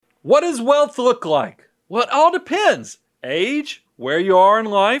What does wealth look like? Well, it all depends. Age, where you are in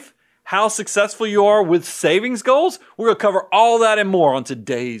life, how successful you are with savings goals. We're going to cover all that and more on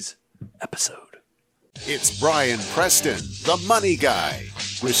today's episode. It's Brian Preston, the money guy,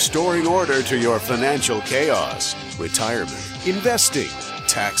 restoring order to your financial chaos, retirement, investing,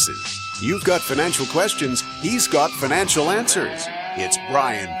 taxes. You've got financial questions, he's got financial answers. It's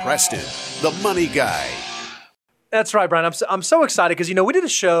Brian Preston, the money guy. That's right, Brian. I'm so excited because, we did a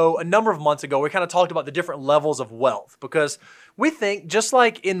show a number of months ago. We kind of talked about the different levels of wealth because we think, just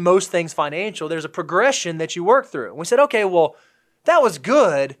like in most things financial, there's a progression that you work through. And we said, okay, well, that was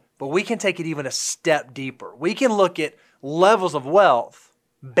good, but we can take it even a step deeper. We can look at levels of wealth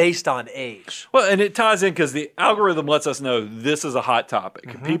based on age. Well, and it ties in because the algorithm lets us know this is a hot topic.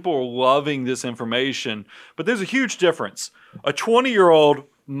 Mm-hmm. People are loving this information, but there's a huge difference. A 20-year-old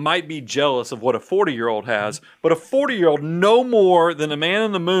might be jealous of what a 40-year-old has, but a 40-year-old no more than a man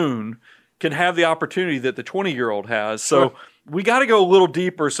in the moon can have the opportunity that the 20-year-old has. So we got to go a little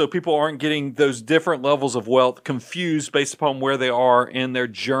deeper so people aren't getting those different levels of wealth confused based upon where they are in their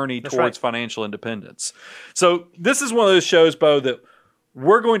journey towards financial independence. So this is one of those shows, Bo, that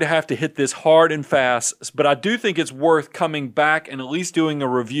we're going to have to hit this hard and fast, but I do think it's worth coming back and at least doing a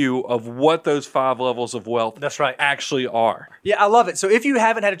review of what those 5 levels of wealth actually are. Yeah, I love it. So if you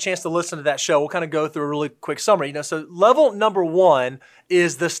haven't had a chance to listen to that show, we'll kind of go through a really quick summary. So level number 1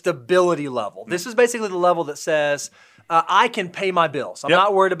 is the stability level. This is basically the level that says, I can pay my bills. I'm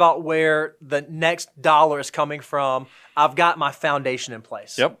not worried about where the next dollar is coming from. I've got my foundation in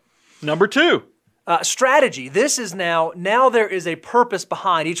place. Yep. Number 2. Strategy. This is now there is a purpose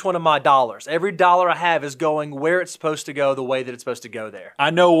behind each one of my dollars. Every dollar I have is going where it's supposed to go, the way that it's supposed to go there. I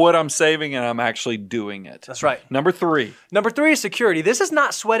know what I'm saving and I'm actually doing it. That's right. Number 3. Number 3 is security. This is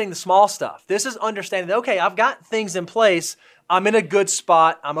not sweating the small stuff. This is understanding that, okay, I've got things in place. I'm in a good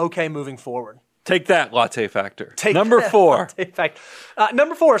spot. I'm okay moving forward. Take that, Latte Factor. Number 4.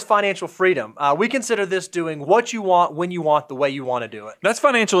 Number 4 is financial freedom. We consider this doing what you want, when you want, the way you want to do it. That's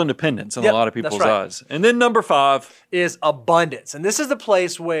financial independence in a lot of people's eyes. And then number 5 is abundance. And this is the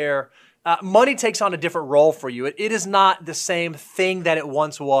place where money takes on a different role for you. It is not the same thing that it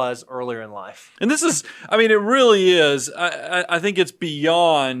once was earlier in life. And this is, it really is. I think it's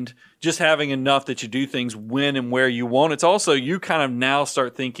beyond just having enough that you do things when and where you want. It's also you kind of now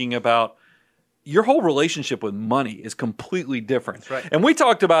start thinking about your whole relationship with money is completely different. That's right. And we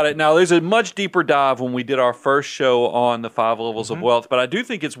talked about it. Now, there's a much deeper dive when we did our first show on the 5 levels of wealth, but I do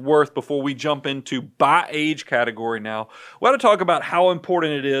think it's worth, before we jump into by age category now, we ought to talk about how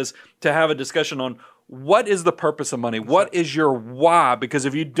important it is to have a discussion on what is the purpose of money? What is your why? Because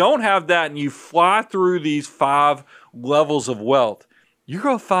if you don't have that and you fly through these 5 levels of wealth, you're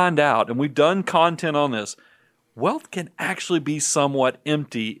going to find out, and we've done content on this, wealth can actually be somewhat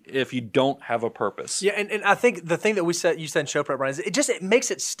empty if you don't have a purpose. Yeah, and I think the thing that you said in show prep, Brian, is it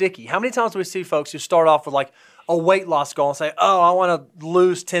makes it sticky. How many times do we see folks who start off with like a weight loss goal and say, oh, I want to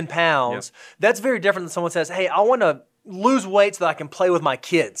lose 10 pounds. Yep. That's very different than someone says, hey, I want to lose weight so that I can play with my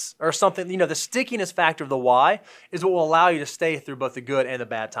kids or something. The stickiness factor of the why is what will allow you to stay through both the good and the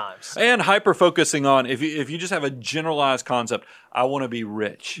bad times. And hyper-focusing on, if you just have a generalized concept, I want to be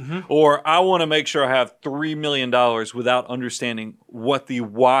rich, or I want to make sure I have $3 million without understanding what the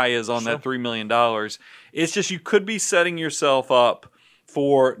why is on that $3 million. It's just you could be setting yourself up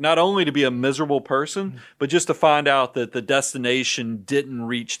for not only to be a miserable person, but just to find out that the destination didn't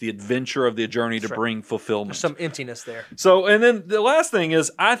reach the adventure of the journey to bring fulfillment. There's some emptiness there. So, and then the last thing is,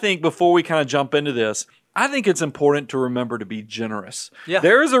 I think before we kind of jump into this, I think it's important to remember to be generous. Yeah.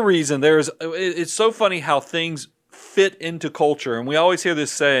 There is a reason. It's so funny how things fit into culture. And we always hear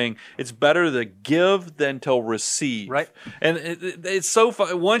this saying, it's better to give than to receive. Right. And it's so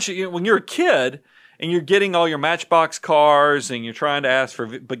fun. When you're a kid, and you're getting all your Matchbox cars and you're trying to ask for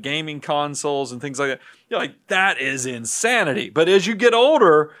gaming consoles and things like that, you're like, that is insanity. But as you get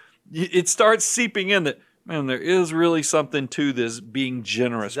older, it starts seeping in that, man, there is really something to this being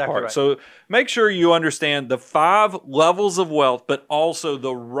generous part. Right. So make sure you understand the 5 levels of wealth, but also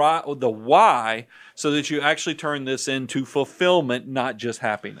the why, so that you actually turn this into fulfillment, not just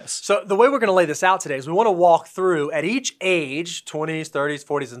happiness. So the way we're going to lay this out today is we want to walk through at each age, 20s, 30s,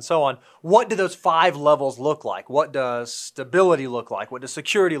 40s, and so on, what do those 5 levels look like? What does stability look like? What does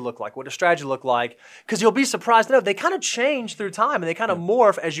security look like? What does strategy look like? Because you'll be surprised to know they kind of change through time and they kind of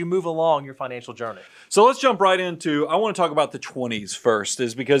morph as you move along your financial journey. So let's jump right into, I want to talk about the 20s first,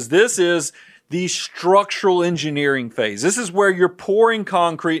 is because this is the structural engineering phase. This is where you're pouring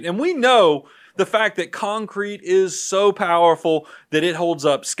concrete, and we know the fact that concrete is so powerful that it holds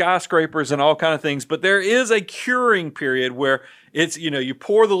up skyscrapers and all kind of things. But there is a curing period where it's, you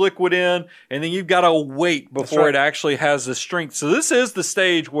pour the liquid in and then you've got to wait before it actually has the strength. So this is the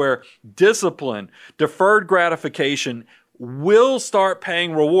stage where discipline, deferred gratification will start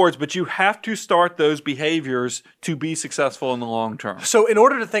paying rewards, but you have to start those behaviors to be successful in the long term. So in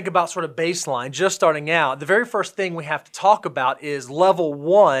order to think about sort of baseline, just starting out, the very first thing we have to talk about is level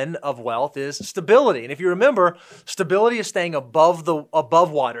 1 of wealth is stability. And if you remember, stability is staying above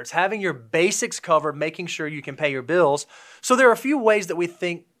water. It's having your basics covered, making sure you can pay your bills. So there are a few ways that we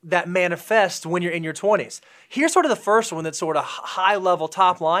think that manifests when you're in your 20s. Here's sort of the first one that's sort of high level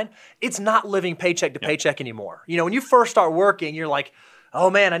top line. It's not living paycheck to paycheck anymore. When you first start working, you're like, oh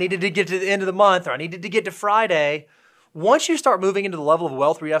man, I needed to get to the end of the month, or I needed to get to Friday. Once you start moving into the level of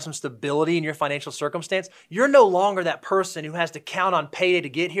wealth where you have some stability in your financial circumstance, you're no longer that person who has to count on payday to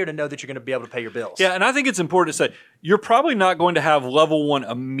get here to know that you're going to be able to pay your bills. Yeah, and I think it's important to say, you're probably not going to have level 1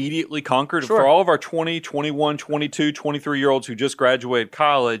 immediately conquered. Sure. For all of our 20, 21, 22, 23-year-olds who just graduated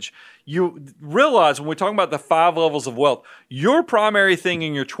college, you realize when we're talking about the 5 levels of wealth, your primary thing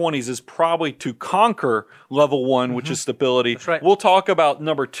in your 20s is probably to conquer level 1, which is stability. That's right. We'll talk about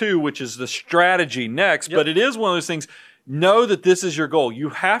number 2, which is the strategy next, but it is one of those things. Know that this is your goal. You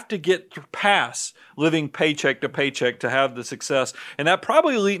have to get past living paycheck to paycheck to have the success. And that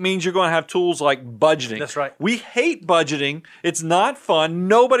probably means you're going to have tools like budgeting. That's right. We hate budgeting. It's not fun.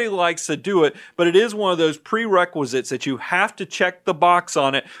 Nobody likes to do it, but it is one of those prerequisites that you have to check the box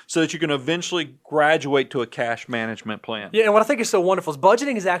on it so that you can eventually graduate to a cash management plan. Yeah, and what I think is so wonderful is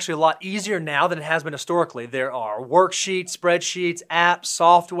budgeting is actually a lot easier now than it has been historically. There are worksheets, spreadsheets, apps,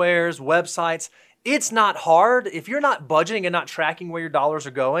 softwares, websites. It's not hard. If you're not budgeting and not tracking where your dollars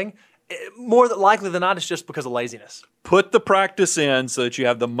are going, more likely than not, it's just because of laziness. Put the practice in so that you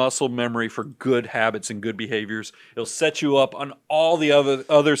have the muscle memory for good habits and good behaviors. It'll set you up on all the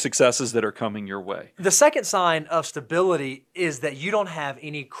other successes that are coming your way. The second sign of stability is that you don't have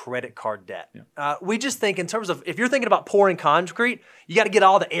any credit card debt. Yeah. We just think in terms of, if you're thinking about pouring concrete, you got to get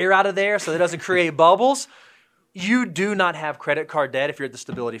all the air out of there so it doesn't create bubbles. You do not have credit card debt if you're at the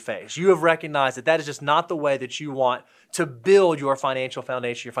stability phase. You have recognized that that is just not the way that you want to build your financial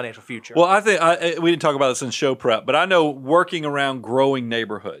foundation, your financial future. Well, I think we didn't talk about this in show prep, but I know working around growing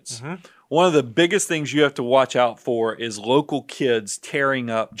neighborhoods, one of the biggest things you have to watch out for is local kids tearing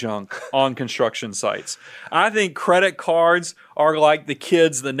up junk on construction sites. I think credit cards are like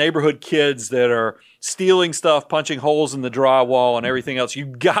the neighborhood kids that are stealing stuff, punching holes in the drywall and everything else. You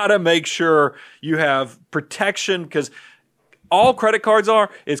got to make sure you have protection, because all credit cards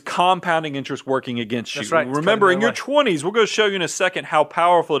is compounding interest working against you. That's right. Remember, in your 20s, we're going to show you in a second how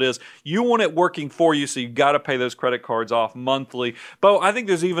powerful it is. You want it working for you, so you got to pay those credit cards off monthly. But I think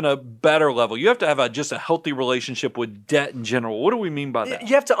there's even a better level. You have to have just a healthy relationship with debt in general. What do we mean by that?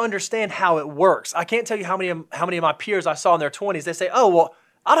 You have to understand how it works. I can't tell you how many of my peers I saw in their 20s, they say, oh, well,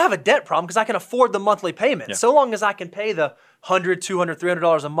 I don't have a debt problem because I can afford the monthly payment. Yeah. So long as I can pay the $100, $200,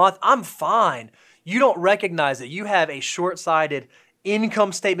 $300 a month, I'm fine. You don't recognize that you have a short-sighted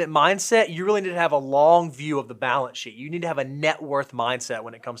income statement mindset. You really need to have a long view of the balance sheet. You need to have a net worth mindset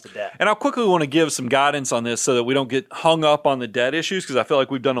when it comes to debt. And I quickly want to give some guidance on this so that we don't get hung up on the debt issues, because I feel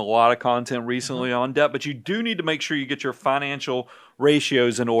like we've done a lot of content recently on debt, but you do need to make sure you get your financial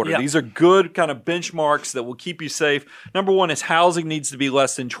ratios in order. Yeah. These are good kind of benchmarks that will keep you safe. Number one is housing needs to be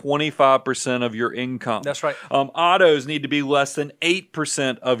less than 25% of your income. That's right. Autos need to be less than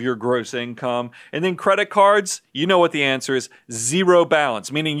 8% of your gross income. And then credit cards, you know what the answer is, zero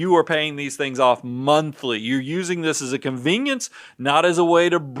balance, meaning you are paying these things off monthly. You're using this as a convenience, not as a way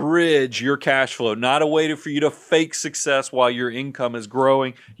to bridge your cash flow, not a way for you to fake success while your income is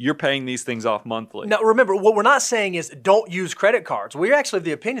growing. You're paying these things off monthly. Now, remember, what we're not saying is don't use credit cards. We're actually of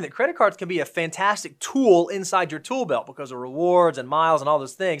the opinion that credit cards can be a fantastic tool inside your tool belt because of rewards and miles and all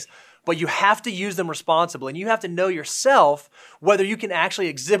those things, but you have to use them responsibly, and you have to know yourself whether you can actually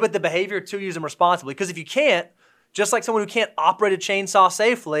exhibit the behavior to use them responsibly, because if you can't, just like someone who can't operate a chainsaw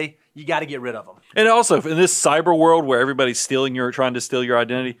safely, you got to get rid of them. And also, in this cyber world where everybody's trying to steal your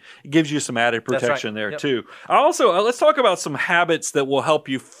identity, it gives you some added protection there too. Also, let's talk about some habits that will help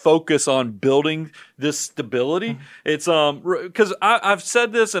you focus on building this stability. It's because I've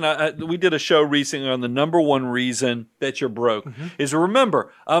said this, and we did a show recently on the number one reason that you're broke is,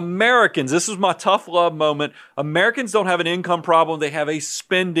 remember, Americans. This is my tough love moment. Americans don't have an income problem; they have a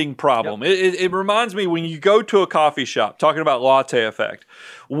spending problem. It reminds me when you go to a coffee shop, talking about latte effect.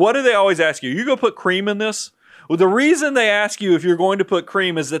 What do they always ask you? You go put cream in this? Well, the reason they ask you if you're going to put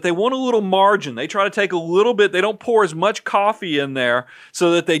cream is that they want a little margin. They try to take a little bit. They don't pour as much coffee in there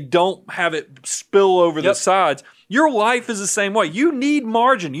so that they don't have it spill over the sides. Your life is the same way. You need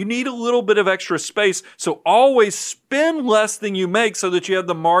margin. You need a little bit of extra space. So always spend less than you make so that you have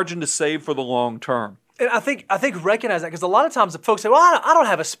the margin to save for the long term. And I think recognize that, because a lot of times the folks say, well, I don't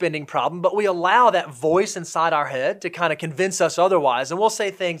have a spending problem, but we allow that voice inside our head to kind of convince us otherwise. And we'll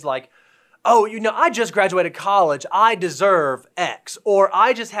say things like, oh, I just graduated college, I deserve X. Or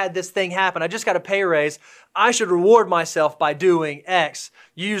I just had this thing happen, I just got a pay raise, I should reward myself by doing X.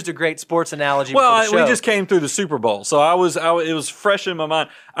 You used a great sports analogy. Well, we just came through the Super Bowl, so it was fresh in my mind.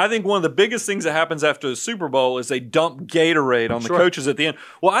 I think one of the biggest things that happens after the Super Bowl is they dump Gatorade on the coaches at the end.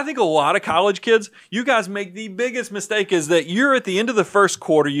 Well, I think a lot of college kids, you guys make the biggest mistake is that you're at the end of the first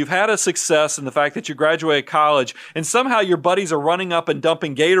quarter, you've had a success in the fact that you graduated college, and somehow your buddies are running up and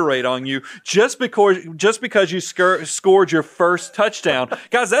dumping Gatorade on you just because you scored your first touchdown.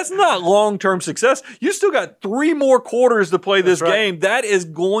 Guys, that's not long-term success. You still got 3 more quarters to play this game. That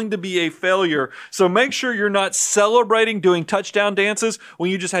is going to be a failure. So make sure you're not celebrating doing touchdown dances when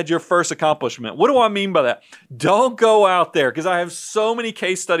you just had your first accomplishment. What do I mean by that? Don't go out there, because I have so many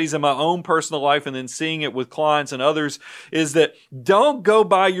case studies in my own personal life and then seeing it with clients and others, is that don't go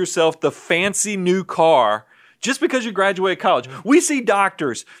buy yourself the fancy new car just because you graduated college. We see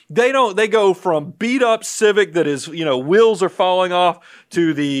doctors, they go from beat up Civic that is, wheels are falling off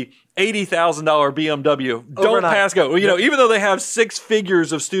to the $80,000 BMW. Don't pass go. Even though they have 6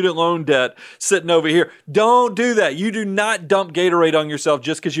 figures of student loan debt sitting over here, don't do that. You do not dump Gatorade on yourself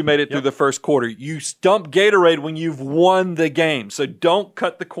just because you made it through the first quarter. You dump Gatorade when you've won the game. So don't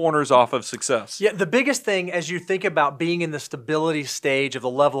cut the corners off of success. Yeah, the biggest thing as you think about being in the stability stage of the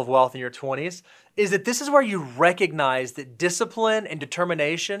level of wealth in your 20s is that this is where you recognize that discipline and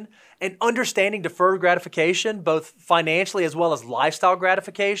determination and understanding deferred gratification, both financially as well as lifestyle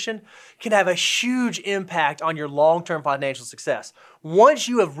gratification, can have a huge impact on your long-term financial success. Once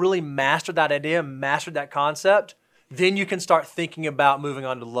you have really mastered that idea, mastered that concept, then you can start thinking about moving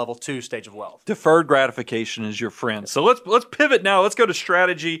on to the level 2 stage of wealth. Deferred gratification is your friend. So let's pivot now. Let's go to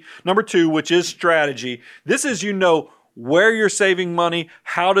strategy number 2, which is strategy. This is, where you're saving money,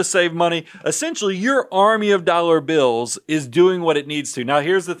 how to save money. Essentially, your army of dollar bills is doing what it needs to. Now,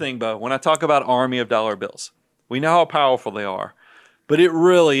 here's the thing, Bo. When I talk about army of dollar bills, we know how powerful they are, but it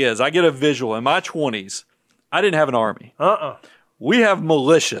really is. I get a visual. In my 20s, I didn't have an army. We have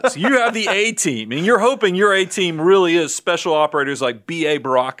militias. You have the A-team, and you're hoping your A-team really is special operators like B.A.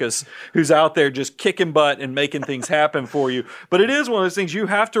 Baracus, who's out there just kicking butt and making things happen for you. But it is one of those things you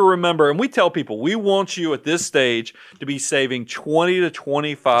have to remember, and we tell people, we want you at this stage to be saving 20 to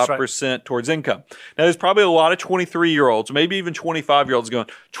 25% towards income. Now, there's probably a lot of 23-year-olds, maybe even 25-year-olds going,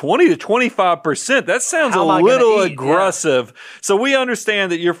 20 to 25%? That sounds a little aggressive. Yeah. So we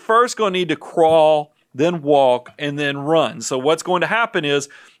understand that you're first going to need to crawl, then walk, and then run. So what's going to happen is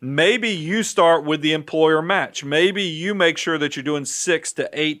maybe you start with the employer match. Maybe you make sure that you're doing 6 to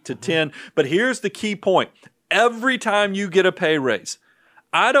 8 to 10. But here's the key point. Every time you get a pay raise,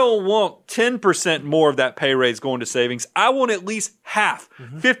 I don't want 10% more of that pay raise going to savings. I want at least half,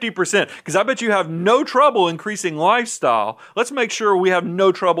 50%, because I bet you have no trouble increasing lifestyle. Let's make sure we have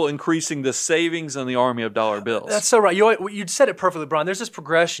no trouble increasing the savings and the army of dollar bills. That's so right. You said it perfectly, Brian. There's this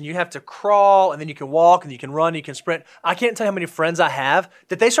progression. You have to crawl, and then you can walk, and you can run, and you can sprint. I can't tell you how many friends I have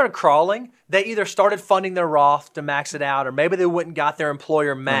that they started crawling. They either started funding their Roth to max it out, or maybe they went and got their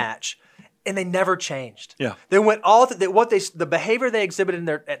employer match. And they never changed. Yeah, they went all the behavior they exhibited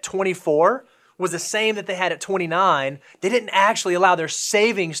at 24 was the same that they had at 29. They didn't actually allow their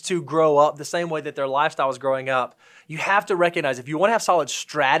savings to grow up the same way that their lifestyle was growing up. You have to recognize if you want to have solid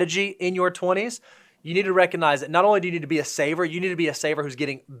strategy in your 20s, you need to recognize that not only do you need to be a saver, you need to be a saver who's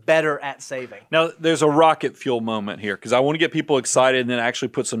getting better at saving. Now, there's a rocket fuel moment here because I want to get people excited and then actually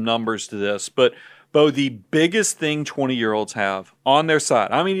put some numbers to this, but Bo, the biggest thing 20-year-olds have on their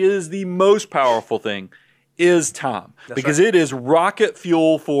side, I mean, it is the most powerful thing, is time. That's because right. It is rocket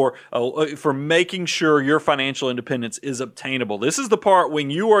fuel for making sure your financial independence is obtainable. This is the part when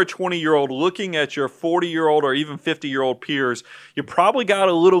you are a 20-year-old looking at your 40-year-old or even 50-year-old peers, you probably got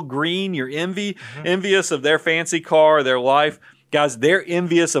a little green, you're envious of their fancy car, their life. Guys, they're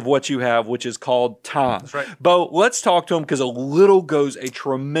envious of what you have, which is called time. That's right. Bo, let's talk to them because a little goes a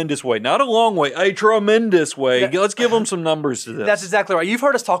tremendous way. Not a long way, a tremendous way. Yeah. Let's give them some numbers to this. That's exactly right. You've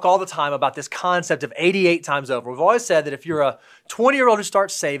heard us talk all the time about this concept of 88 times over. We've always said that if you're a 20-year-old who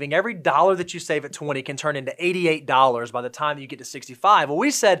starts saving, every dollar that you save at 20 can turn into $88 by the time you get to 65. Well,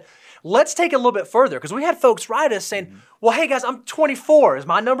 we said, let's take it a little bit further because we had folks write us saying, well, hey, guys, I'm 24. Is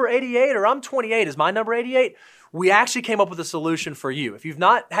my number 88? Or I'm 28. Is my number 88? we actually came up with a solution for you. If you've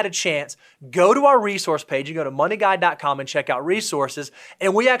not had a chance, go to our resource page. You go to moneyguide.com and check out resources.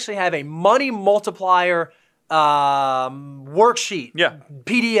 And we actually have a money multiplier worksheet,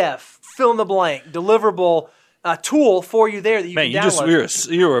 PDF, fill in the blank, deliverable tool for you there that you can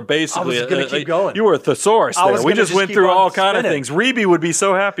download. You were basically I was going to keep going. You were a thesaurus there. We just went through all kind of things. Reby would be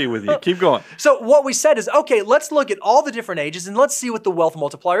so happy with you. Keep going. So what we said is, okay, let's look at all the different ages and let's see what the wealth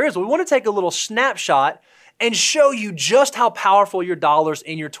multiplier is. We want to take a little snapshot and show you just how powerful your dollars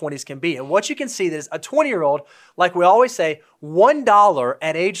in your 20s can be. And what you can see is a 20-year-old, like we always say, $1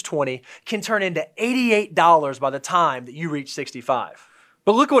 at age 20 can turn into $88 by the time that you reach 65.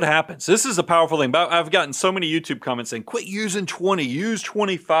 But look what happens. This is a powerful thing. I've gotten so many YouTube comments saying, quit using 20, use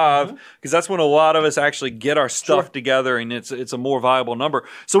 25, because that's when a lot of us actually get our stuff together and it's a more viable number.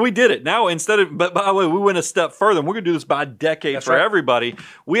 So we did it. Now, but by the way, we went a step further, and we're going to do this by decade for everybody.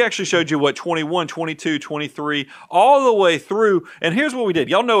 We actually showed you what 21, 22, 23, all the way through. And here's what we did.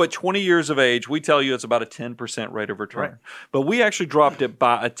 Y'all know at 20 years of age, we tell you it's about a 10% rate of return. Right. But we actually dropped it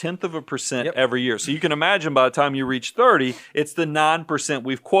by 0.1% every year. So you can imagine by the time you reach 30, it's the 9%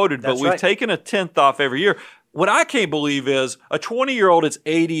 we've quoted, but we've taken a 10th off every year. What I can't believe is a 20-year-old, it's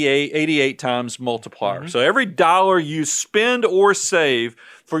 88 times multiplier. So every dollar you spend or save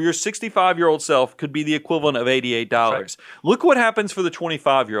for your 65-year-old self could be the equivalent of $88. Right. Look what happens for the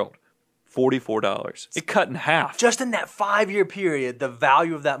 25-year-old. $44. It cut in half. Just in that 5-year period, the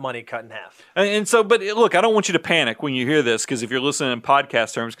value of that money cut in half. And so, but look, I don't want you to panic when you hear this, because if you're listening in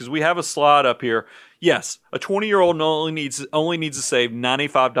podcast terms, because we have a slide up here. Yes, a 20-year-old only needs to save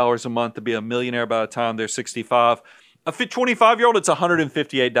 $95 a month to be a millionaire by the time they're 65. A 25-year-old, it's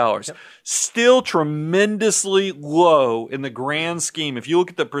 $158. Yep. Still tremendously low in the grand scheme. If you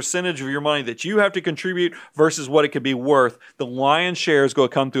look at the percentage of your money that you have to contribute versus what it could be worth, the lion's share is going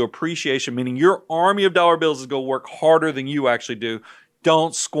to come through appreciation, meaning your army of dollar bills is going to work harder than you actually do.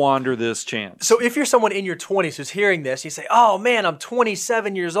 Don't squander this chance. So if you're someone in your 20s who's hearing this, you say, oh man, I'm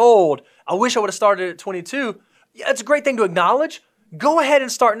 27 years old. I wish I would have started at 22. Yeah, it's a great thing to acknowledge. Go ahead and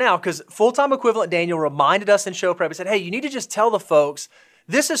start now, because Full-Time Equivalent Daniel reminded us in show prep. He said, hey, you need to just tell the folks,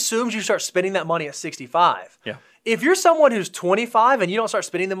 this assumes you start spending that money at 65. Yeah. If you're someone who's 25 and you don't start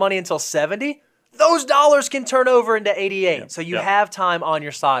spending the money until 70, those dollars can turn over into 88. Yeah. So you have time on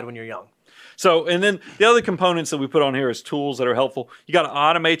your side when you're young. So, and then the other components that we put on here is tools that are helpful. You got to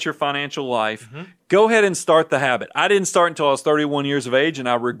automate your financial life. Go ahead and start the habit. I didn't start until I was 31 years of age, and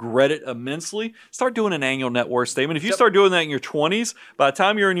I regret it immensely. Start doing an annual net worth statement. If you start doing that in your 20s, by the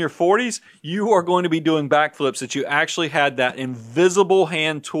time you're in your 40s, you are going to be doing backflips that you actually had that invisible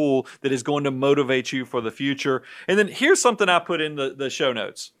hand tool that is going to motivate you for the future. And then here's something I put in the show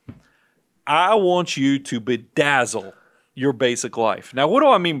notes. I want you to bedazzle your basic life. Now, what do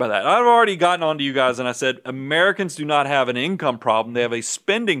I mean by that? I've already gotten on to you guys and I said, Americans do not have an income problem. They have a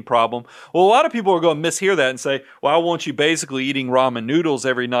spending problem. Well, a lot of people are going to mishear that and say, well, I want you basically eating ramen noodles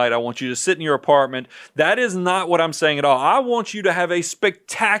every night. I want you to sit in your apartment. That is not what I'm saying at all. I want you to have a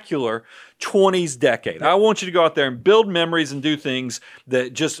spectacular 20s decade. I want you to go out there and build memories and do things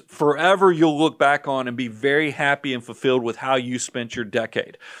that just forever you'll look back on and be very happy and fulfilled with how you spent your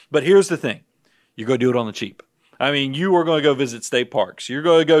decade. But here's the thing. You're going to do it on the cheap. I mean, you are going to go visit state parks. You're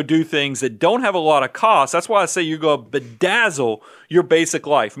going to go do things that don't have a lot of cost. That's why I say you go bedazzle your basic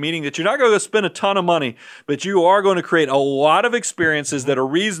life, meaning that you're not going to spend a ton of money, but you are going to create a lot of experiences that are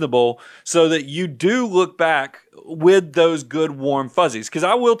reasonable so that you do look back with those good warm fuzzies. Because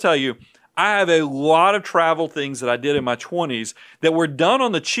I will tell you, I have a lot of travel things that I did in my 20s that were done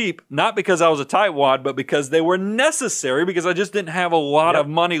on the cheap, not because I was a tightwad, but because they were necessary, because I just didn't have a lot of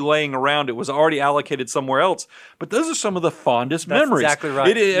money laying around. It was already allocated somewhere else. But those are some of the fondest memories. That's exactly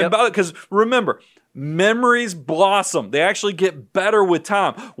right. Because remember, memories blossom. They actually get better with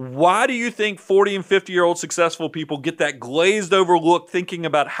time. Why do you think 40 and 50-year-old successful people get that glazed over look thinking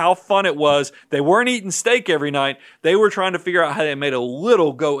about how fun it was? They weren't eating steak every night. They were trying to figure out how they made a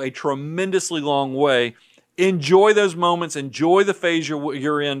little go a tremendously long way. Enjoy those moments. Enjoy the phase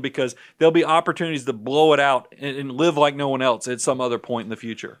you're in, because there'll be opportunities to blow it out and live like no one else at some other point in the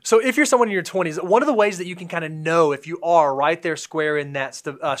future. So if you're someone in your 20s, one of the ways that you can kind of know if you are right there square in that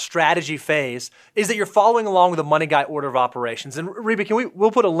strategy phase is that you're following along with the Money Guy order of operations. And Reby,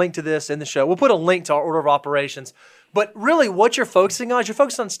 we'll put a link to this in the show. We'll put a link to our order of operations. But really what you're focusing on is you're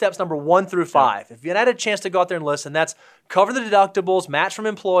focused on steps number 1 through 5. If you had a chance to go out there and listen, that's cover the deductibles, match from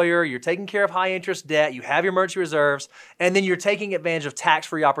employer, you're taking care of high interest debt, you have your emergency reserves, and then you're taking advantage of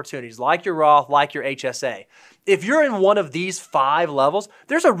tax-free opportunities like your Roth, like your HSA. If you're in one of these 5 levels,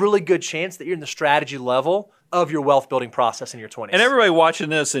 there's a really good chance that you're in the strategy level of your wealth building process in your 20s. And everybody watching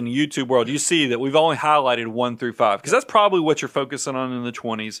this in YouTube world, you see that we've only highlighted 1 through 5 because that's probably what you're focusing on in the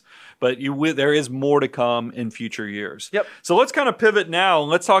 20s. But there is more to come in future years. Yep. So let's kind of pivot now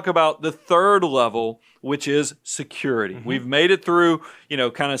and let's talk about the third level, which is security. We've made it through,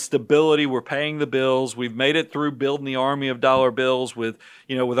 kind of stability. We're paying the bills. We've made it through building the army of dollar bills with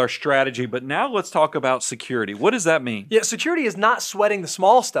our strategy. But now let's talk about security. What does that mean? Yeah, security is not sweating the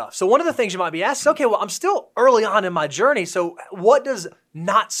small stuff. So one of the things you might be asking, okay, well, I'm still early on in my journey. So what does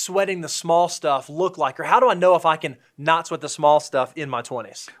not sweating the small stuff look like? Or how do I know if I can not sweat the small stuff in my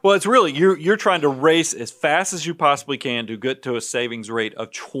 20s? Well, it's really, you're trying to race as fast as you possibly can to get to a savings rate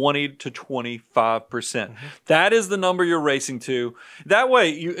of 20 to 25%. That is the number you're racing to. That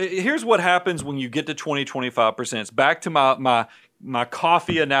way, here's what happens when you get to 20, 25%. It's back to my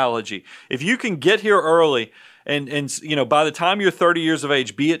coffee analogy. If you can get here early and by the time you're 30 years of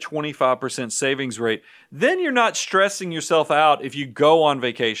age, be at 25% savings rate, then you're not stressing yourself out if you go on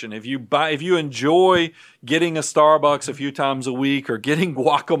vacation. If you enjoy getting a Starbucks a few times a week or getting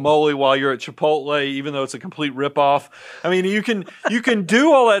guacamole while you're at Chipotle, even though it's a complete ripoff. I mean, you can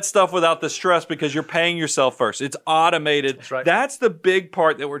do all that stuff without the stress because you're paying yourself first. It's automated. That's right. That's the big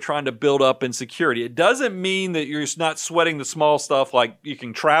part that we're trying to build up in security. It doesn't mean that you're not sweating the small stuff, like you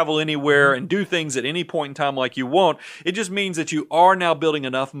can travel anywhere and do things at any point in time like you want. It just means that you are now building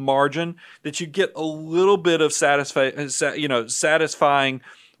enough margin that you get a little bit of satisfying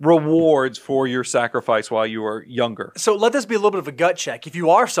rewards for your sacrifice while you were younger. So let this be a little bit of a gut check. If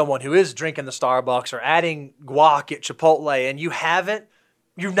you are someone who is drinking the Starbucks or adding guac at Chipotle and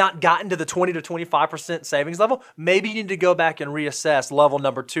you've not gotten to the 20 to 25% savings level, maybe you need to go back and reassess level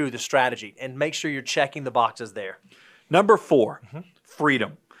number 2, the strategy, and make sure you're checking the boxes there. Number 4,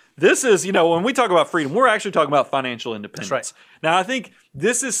 freedom. This is, when we talk about freedom, we're actually talking about financial independence. That's right. Now, I think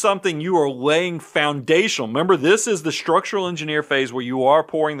this is something you are laying foundational. Remember, this is the structural engineer phase where you are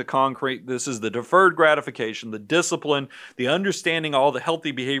pouring the concrete. This is the deferred gratification, the discipline, the understanding all the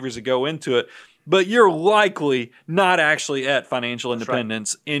healthy behaviors that go into it. But you're likely not actually at financial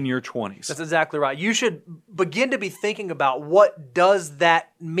independence in your 20s. That's exactly right. You should begin to be thinking about what does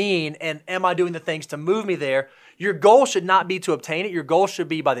that mean and am I doing the things to move me there? Your goal should not be to obtain it. Your goal should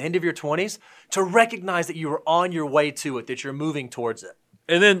be by the end of your 20s to recognize that you are on your way to it, that you're moving towards it.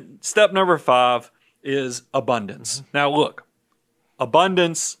 And then step number 5 is abundance. Now look,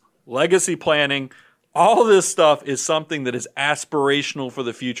 abundance, legacy planning, all this stuff is something that is aspirational for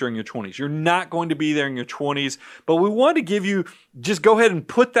the future in your 20s. You're not going to be there in your 20s, but we want to give you, just go ahead and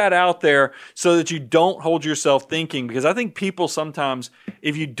put that out there so that you don't hold yourself thinking, because I think people sometimes,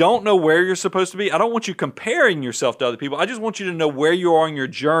 if you don't know where you're supposed to be, I don't want you comparing yourself to other people. I just want you to know where you are in your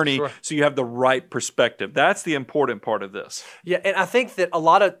journey so you have the right perspective. That's the important part of this. Yeah, and I think that a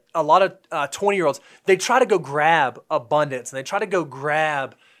lot of 20-year-olds, they try to go grab abundance and they try to go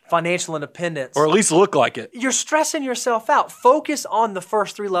grab financial independence. Or at least look like it. You're stressing yourself out. Focus on the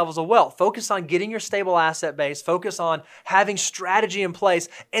first 3 levels of wealth. Focus on getting your stable asset base. Focus on having strategy in place.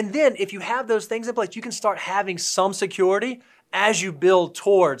 And then if you have those things in place, you can start having some security as you build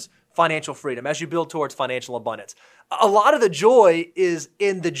towards financial freedom, as you build towards financial abundance. A lot of the joy is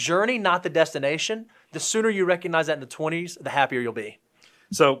in the journey, not the destination. The sooner you recognize that in the 20s, the happier you'll be.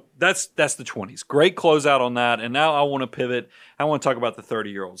 So that's the 20s. Great closeout on that. And now I want to pivot. I want to talk about the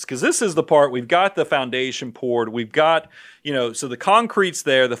 30-year-olds because this is the part. We've got the foundation poured. We've got, so the concrete's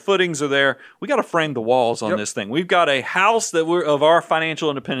there. The footings are there. We got to frame the walls on this thing. We've got a house of our financial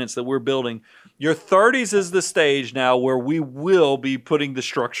independence that we're building. Your 30s is the stage now where we will be putting the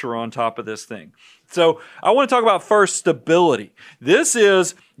structure on top of this thing. So I want to talk about first stability. This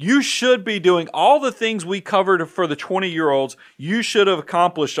is, you should be doing all the things we covered for the 20-year-olds. You should have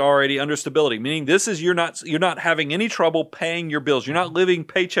accomplished already under stability, meaning this is you're not having any trouble paying your bills. You're not living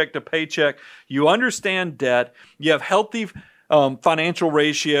paycheck to paycheck. You understand debt. You have healthy financial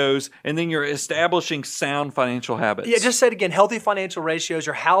ratios, and then you're establishing sound financial habits. Yeah, just said again, healthy financial ratios.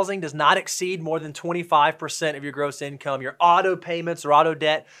 Your housing does not exceed more than 25% of your gross income. Your auto payments or auto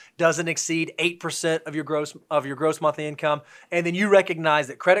debt doesn't exceed 8% of your gross monthly income. And then you recognize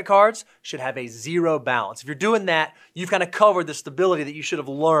that credit cards should have a 0 balance. If you're doing that, you've kind of covered the stability that you should have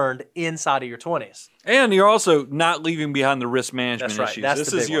learned inside of your 20s. And you're also not leaving behind the risk management That's right. issues. That's this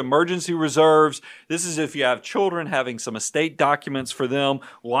the is big your one. emergency reserves. This is if you have children, having some estate documents for them.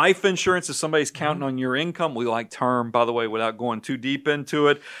 Life insurance, if somebody's counting on your income, we like term, by the way, without going too deep into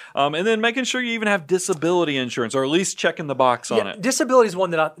it. And then making sure you even have disability insurance, or at least checking the box on it. Disability is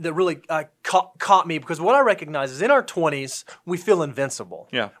one that really caught me, because what I recognize is in our 20s, we feel invincible.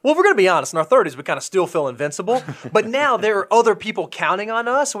 Yeah. Well, if we're going to be honest, in our 30s, we kind of still feel invincible. But now there are other people counting on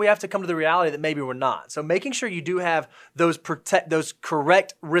us, so we have to come to the reality that maybe we're not. So making sure you do have those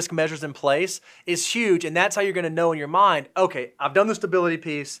correct risk measures in place is huge, and that's how you're going to know in your mind, okay, I've done the stability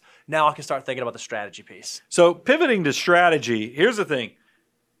piece, now I can start thinking about the strategy piece. So pivoting to strategy, here's the thing.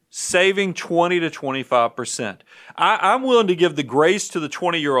 Saving 20 to 25%. I'm willing to give the grace to the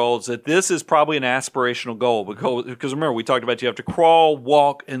 20-year-olds that this is probably an aspirational goal, because remember, we talked about you have to crawl,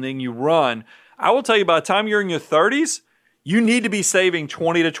 walk, and then you run. I will tell you, by the time you're in your 30s, you need to be saving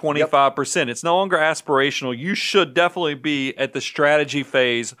 20 to 25%. Yep. It's no longer aspirational. You should definitely be at the strategy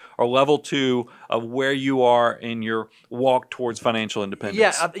phase or level 2 of where you are in your walk towards financial independence.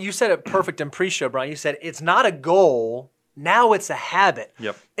 Yeah, you said it perfect in pre-show, Brian. You said it's not a goal, now it's a habit.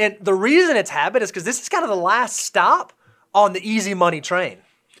 Yep. And the reason it's habit is because this is kind of the last stop on the easy money train.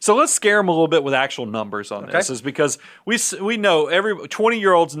 So let's scare them a little bit with actual numbers on this, is because we know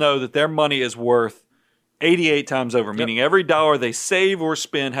 20-year-olds know that their money is worth 88 times over, meaning every dollar they save or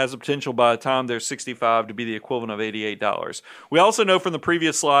spend has the potential by the time they're 65 to be the equivalent of $88. We also know from the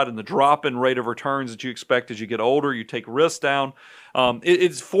previous slide and the drop in rate of returns that you expect as you get older, you take risks down.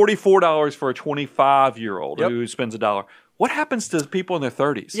 It's $44 for a 25-year-old who spends $1. What happens to people in their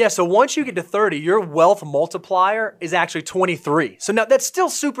 30s? Yeah, so once you get to 30, your wealth multiplier is actually 23. So now that's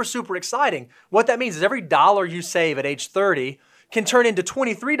still super, super exciting. What that means is every dollar you save at age 30 can turn into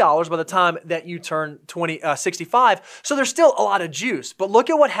 $23 by the time that you turn 65. So there's still a lot of juice. But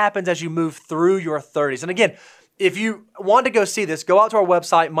look at what happens as you move through your 30s. And again, if you want to go see this, go out to our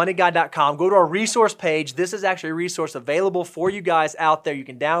website, moneyguy.com, go to our resource page. This is actually a resource available for you guys out there. You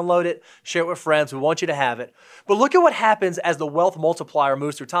can download it, share it with friends. We want you to have it. But look at what happens as the wealth multiplier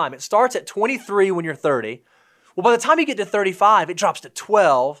moves through time. It starts at 23 when you're 30. Well, by the time you get to 35, it drops to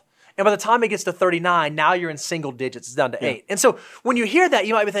 12. And by the time it gets to 39, now you're in single digits. It's down to 8. And so when you hear that,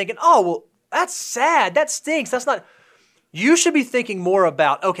 you might be thinking, oh, well, that's sad. That stinks. That's not... You should be thinking more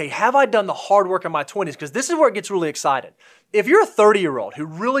about, okay, have I done the hard work in my 20s? Because this is where it gets really exciting. If you're a 30-year-old who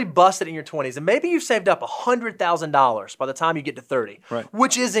really busted in your 20s, and maybe you've saved up $100,000 by the time you get to 30,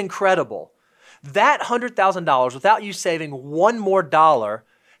 which is incredible, that $100,000, without you saving one more dollar,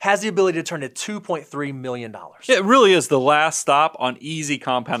 has the ability to turn to $2.3 million. It really is the last stop on easy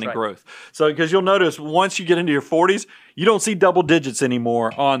compounding growth. So because you'll notice once you get into your 40s, you don't see double digits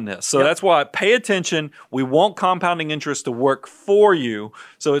anymore on this. So that's why pay attention. We want compounding interest to work for you.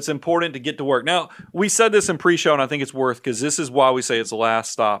 So it's important to get to work. Now, we said this in pre-show, and I think it's worth, because this is why we say it's the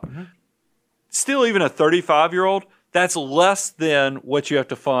last stop. Still, even a 35-year-old, that's less than what you have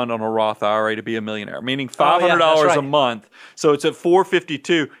to fund on a Roth IRA to be a millionaire, meaning $500 a month. So it's at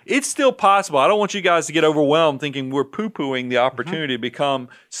 $452. It's still possible. I don't want you guys to get overwhelmed thinking we're poo-pooing the opportunity to become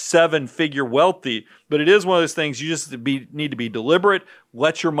seven-figure wealthy. But it is one of those things you just need to be deliberate.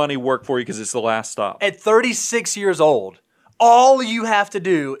 Let your money work for you because it's the last stop. At 36 years old, all you have to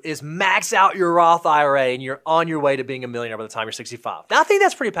do is max out your Roth IRA and you're on your way to being a millionaire by the time you're 65. Now, I think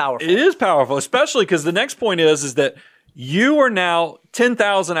that's pretty powerful. It is powerful, especially because the next point is that you are now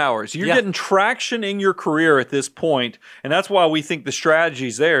 10,000 hours. You're getting traction in your career at this point, and that's why we think the strategy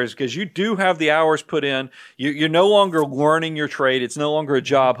is there, is because you do have the hours put in. You're no longer learning your trade. It's no longer a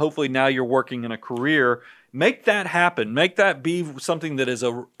job. Hopefully now you're working in a career. Make that happen. Make that be something that is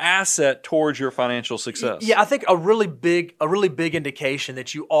an asset towards your financial success. Yeah, I think a really big indication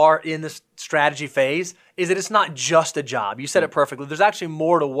that you are in this strategy phase is that it's not just a job. You said it perfectly. There's actually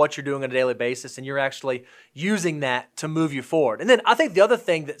more to what you're doing on a daily basis, and you're actually using that to move you forward. And then I think the other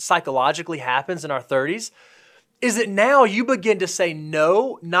thing that psychologically happens in our 30s is that now you begin to say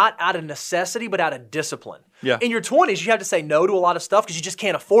no, not out of necessity, but out of discipline. Yeah. In your 20s, you have to say no to a lot of stuff because you just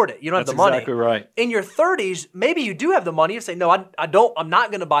can't afford it. You don't have the money. That's exactly right. In your 30s, maybe you do have the money. You say, no, I'm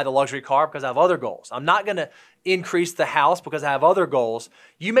not going to buy the luxury car because I have other goals. I'm not going to increase the house because I have other goals.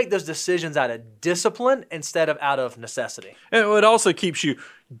 You make those decisions out of discipline instead of out of necessity. And it also keeps you,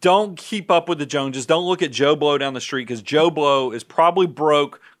 don't keep up with the Joneses. Don't look at Joe Blow down the street because Joe Blow is probably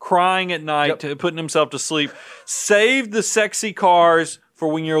broke, crying at night, putting himself to sleep. Save the sexy cars for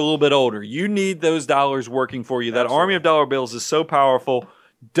when you're a little bit older. You need those dollars working for you. That army of dollar bills is so powerful.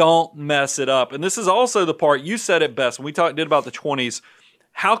 Don't mess it up. And this is also the part, you said it best, when we did about the 20s,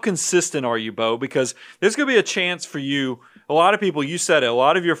 how consistent are you, Bo? Because there's going to be a chance for you, a lot of people, you said it, a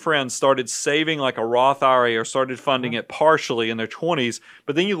lot of your friends started saving like a Roth IRA or started funding it partially in their 20s,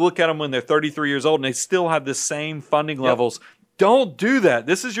 but then you look at them when they're 33 years old and they still have the same funding levels. Don't do that.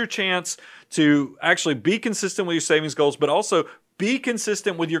 This is your chance to actually be consistent with your savings goals, but also be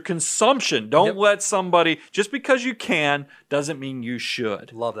consistent with your consumption. Don't let somebody, just because you can, doesn't mean you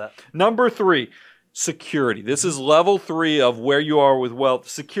should. Love that. Number 3, security. This is level 3 of where you are with wealth.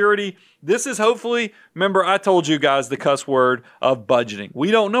 Security. This is hopefully, remember I told you guys the cuss word of budgeting.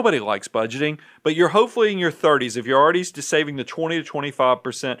 Nobody likes budgeting, but you're hopefully in your 30s. If you're already saving the 20 to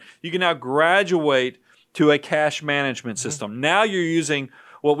 25%, you can now graduate to a cash management system. Now you're using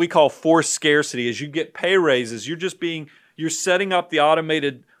what we call forced scarcity. As you get pay raises, you're setting up the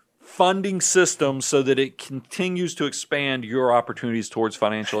automated funding system so that it continues to expand your opportunities towards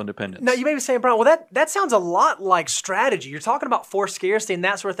financial independence. Now, you may be saying, Brian, well, that sounds a lot like strategy. You're talking about forced scarcity and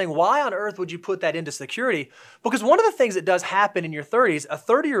that sort of thing. Why on earth would you put that into security? Because one of the things that does happen in your 30s, a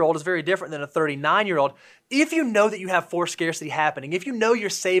 30-year-old is very different than a 39-year-old. If you know that you have forced scarcity happening, if you know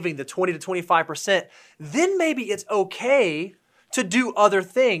you're saving the 20 to 25%, then maybe it's okay to do other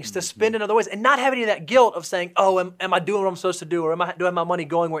things, to spend in other ways, and not have any of that guilt of saying, oh, am I doing what I'm supposed to do, or do I have my money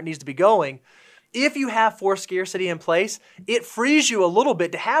going where it needs to be going? If you have forced scarcity in place, it frees you a little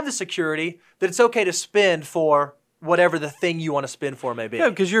bit to have the security that it's okay to spend for whatever the thing you want to spend for may be. Yeah,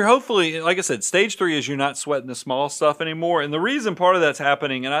 because you're hopefully, like I said, stage 3 is you're not sweating the small stuff anymore. And the reason part of that's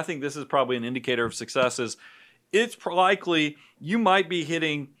happening, and I think this is probably an indicator of success, is it's likely you might be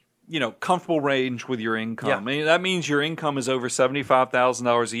hitting comfortable range with your income. Yeah. I mean, that means your income is over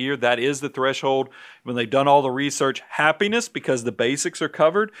 $75,000 a year. That is the threshold. When they've done all the research, happiness, because the basics are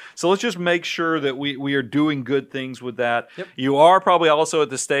covered. So let's just make sure that we are doing good things with that. Yep. You are probably also at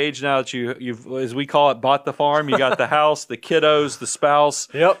the stage now that you've, as we call it, bought the farm. You got the house, the kiddos, the spouse.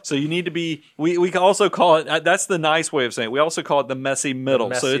 Yep. So you need to be, we can also call it, that's the nice way of saying it. We also call it the messy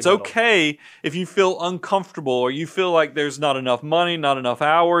middle. So it's okay if you feel uncomfortable or you feel like there's not enough money, not enough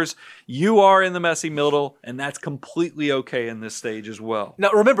hours. You are in the messy middle, and that's completely okay in this stage as well. Now,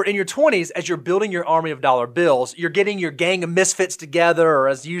 remember, in your 20s, as you're building your army of dollar bills, you're getting your gang of misfits together, or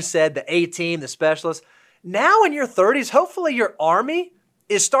as you said, the A-team, the specialists. Now in your 30s, hopefully your army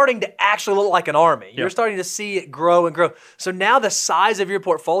is starting to actually look like an army. Yeah. You're starting to see it grow and grow. So now the size of your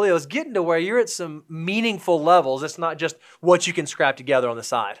portfolio is getting to where you're at some meaningful levels. It's not just what you can scrap together on the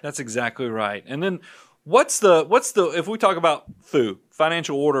side. That's exactly right. And then what's the if we talk about FOO,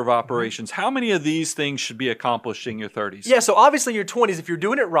 financial order of operations, how many of these things should be accomplished in your 30s? Yeah, so obviously in your 20s, if you're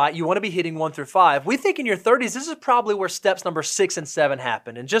doing it right, you want to be hitting 1 through 5. We think in your 30s, this is probably where steps number 6 and 7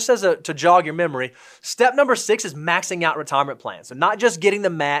 happen. And just to jog your memory, step number 6 is maxing out retirement plans. So not just getting the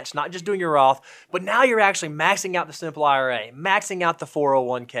match, not just doing your Roth, but now you're actually maxing out the simple IRA, maxing out the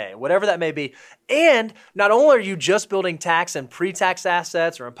 401k, whatever that may be. And not only are you just building tax and pre-tax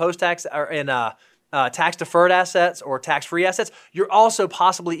assets or in post-tax or in tax-deferred assets or tax-free assets, you're also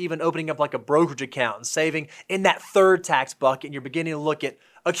possibly even opening up like a brokerage account and saving in that third tax bucket, and you're beginning to look at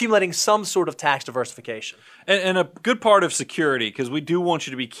accumulating some sort of tax diversification. And a good part of security, because we do want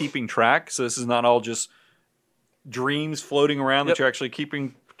you to be keeping track, so this is not all just dreams floating around, that you're actually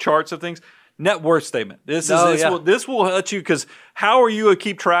keeping charts of things. Net worth statement. This will let you, because how are you to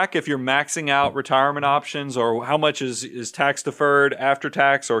keep track if you're maxing out retirement options, or how much is tax-deferred,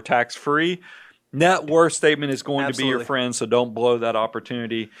 after-tax, or tax-free? Net worth statement is going to be your friend, so don't blow that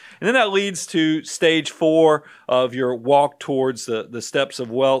opportunity. And then that leads to stage 4 of your walk towards the steps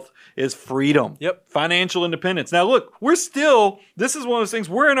of wealth is freedom. Yep. Financial independence. Now, look, this is one of those things,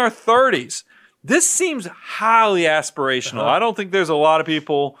 we're in our 30s. This seems highly aspirational. I don't think there's a lot of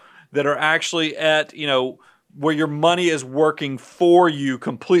people that are actually at, where your money is working for you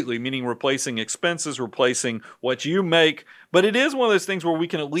completely, meaning replacing expenses, replacing what you make. But it is one of those things where we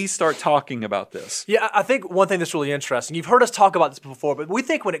can at least start talking about this. Yeah, I think one thing that's really interesting, you've heard us talk about this before, but we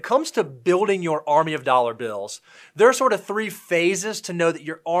think when it comes to building your army of dollar bills, there are sort of 3 phases to know that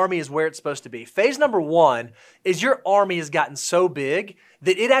your army is where it's supposed to be. Phase number 1 is your army has gotten so big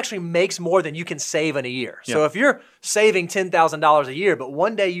that it actually makes more than you can save in a year. Yeah. So if you're saving $10,000 a year, but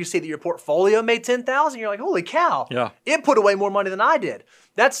one day you see that your portfolio made $10,000, you're like, holy cow, it put away more money than I did.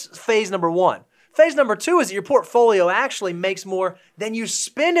 That's phase number 1. Phase number 2 is that your portfolio actually makes more than you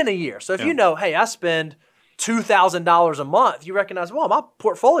spend in a year. So if you know, hey, I spend $2,000 a month, you recognize, well, my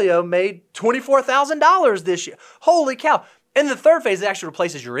portfolio made $24,000 this year. Holy cow. And the third phase, it actually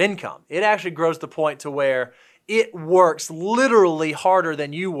replaces your income. It actually grows to the point to where it works literally harder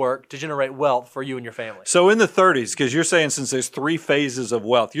than you work to generate wealth for you and your family. So in the 30s, because you're saying since there's 3 phases of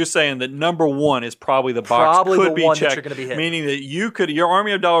wealth, you're saying that number 1 is probably the box Probably could the be one that checked, you're gonna be hitting. meaning that your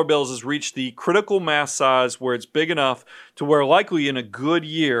army of dollar bills has reached the critical mass size where it's big enough to where likely in a good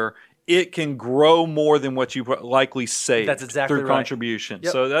year it can grow more than what you likely saved That's exactly through right. contribution.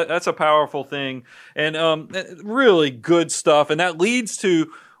 Yep. So that's a powerful thing and really good stuff. And that leads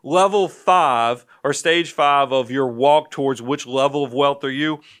to level 5 or stage 5 of your walk towards which level of wealth are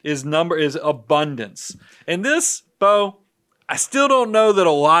you is abundance. And this, Bo, I still don't know that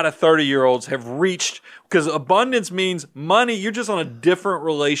a lot of 30-year-olds have reached, because abundance means money. You're just on a different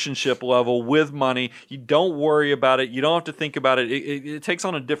relationship level with money. You don't worry about it. You don't have to think about it. It takes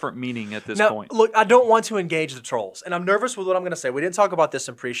on a different meaning at this point. Look, I don't want to engage the trolls, and I'm nervous with what I'm going to say. We didn't talk about this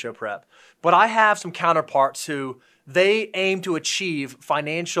in pre-show prep, but I have some counterparts who they aim to achieve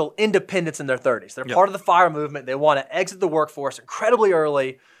financial independence in their 30s. They're part of the FIRE movement. They want to exit the workforce incredibly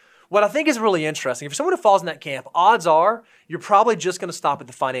early. What I think is really interesting, if you're someone who falls in that camp, odds are you're probably just going to stop at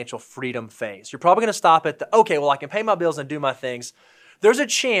the financial freedom phase. You're probably going to stop at the, okay, well, I can pay my bills and do my things. There's a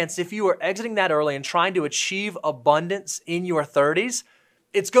chance if you are exiting that early and trying to achieve abundance in your 30s,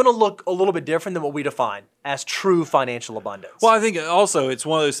 it's going to look a little bit different than what we define as true financial abundance. Well, I think also it's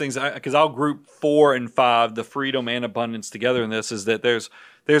one of those things, because I'll group 4 and 5, the freedom and abundance together in this, is that there's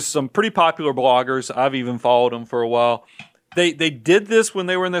some pretty popular bloggers. I've even followed them for a while. They did this when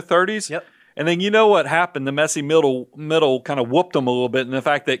they were in their 30s. Yep. And then you know what happened? The messy middle kind of whooped them a little bit. And the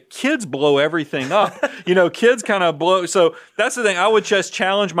fact that kids blow everything up, kids kind of blow. So that's the thing. I would just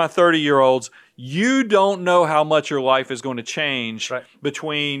challenge my 30-year-olds. You don't know how much your life is going to change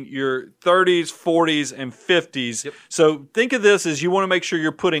between your 30s, 40s, and 50s. Yep. So think of this as you want to make sure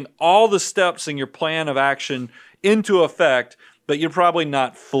you're putting all the steps in your plan of action into effect, but you're probably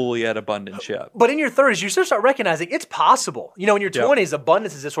not fully at abundance yet. But in your 30s, you start recognizing it's possible. In your 20s,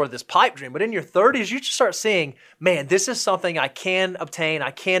 abundance is just sort of this pipe dream. But in your 30s, you just start seeing, man, this is something I can obtain,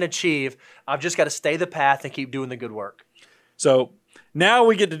 I can achieve. I've just got to stay the path and keep doing the good work. So now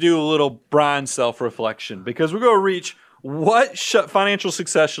we get to do a little Brian self-reflection, because we're going to reach what financial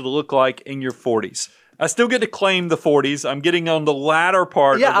success should look like in your 40s. I still get to claim the 40s. I'm getting on the latter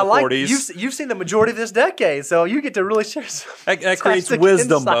part of the 40s. You've seen the majority of this decade, so you get to really share some. That creates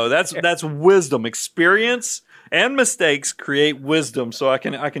wisdom, though. That's wisdom. Experience and mistakes create wisdom, so I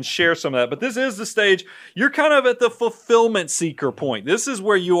can share some of that. But this is the stage. You're kind of at the fulfillment seeker point. This is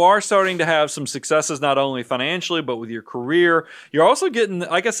where you are starting to have some successes, not only financially, but with your career. You're also getting,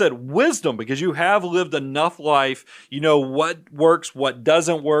 like I said, wisdom, because you have lived enough life. You know what works, what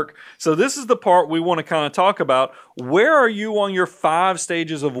doesn't work. So this is the part we want to kind of talk about. Where are you on your 5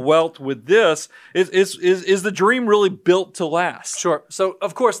 stages of wealth with this? Is the dream really built to last? Sure. So,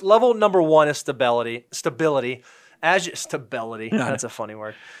 of course, level number 1 is stability. Stability. That's a funny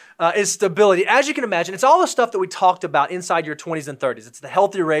word. Is stability. As you can imagine, it's all the stuff that we talked about inside your 20s and 30s. It's the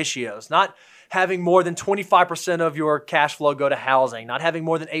healthy ratios, not having more than 25% of your cash flow go to housing, not having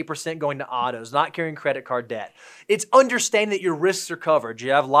more than 8% going to autos, not carrying credit card debt. It's understanding that your risks are covered.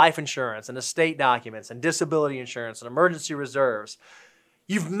 You have life insurance and estate documents and disability insurance and emergency reserves.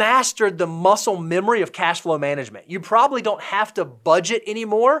 You've mastered the muscle memory of cash flow management. You probably don't have to budget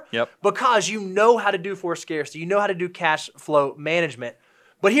anymore because you know how to do forced scarcity. You know how to do cash flow management.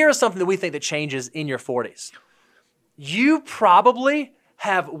 But here is something that we think that changes in your 40s. You probably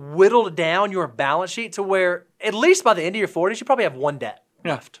have whittled down your balance sheet to where, at least by the end of your 40s, you probably have 1 debt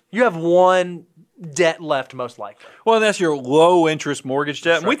left. You have 1 debt left, most likely. Well, that's your low-interest mortgage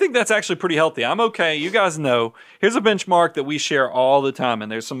debt. And we think that's actually pretty healthy. I'm okay. You guys know. Here's a benchmark that we share all the time,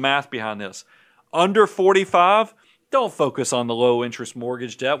 and there's some math behind this. Under 45, don't focus on the low-interest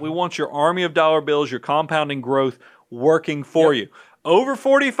mortgage debt. We want your army of dollar bills, your compounding growth working for you. Over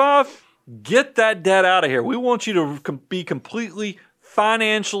 45, get that debt out of here. We want you to be completely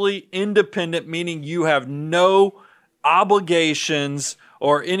financially independent, meaning you have no obligations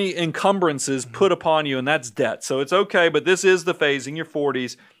or any encumbrances put upon you, and that's debt. So it's okay, but this is the phase in your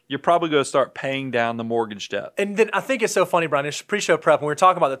 40s. You're probably going to start paying down the mortgage debt. And then I think it's so funny, Brian, in pre-show prep, when we were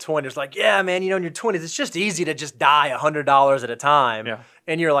talking about the 20s, it's like, yeah, man, in your 20s, it's just easy to just die $100 at a time. Yeah.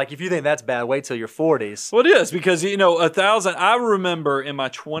 And you're like, if you think that's bad, wait till your 40s. Well, it is, because, $1,000, I remember in my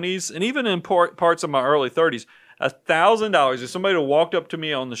 20s, and even in parts of my early 30s, $1,000, if somebody had walked up to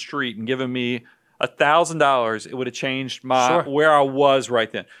me on the street and given me $1,000, it would have changed where I was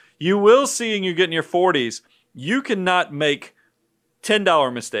right then. You will see, and you get in your 40s, you cannot make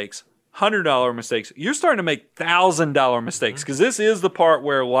 $10 mistakes, $100 mistakes. You're starting to make $1,000 mistakes, because this is the part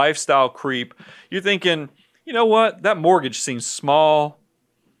where lifestyle creep. You're thinking, you know what? That mortgage seems small.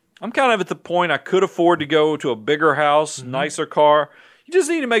 I'm kind of at the point I could afford to go to a bigger house, nicer car. You just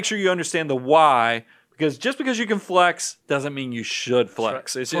need to make sure you understand the why. Because just because you can flex doesn't mean you should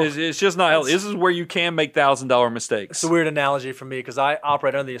flex. Right. It's just not healthy. This is where you can make $1,000 mistakes. It's a weird analogy for me because I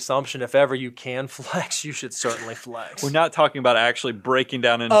operate under the assumption if ever you can flex, you should certainly flex. We're not talking about actually breaking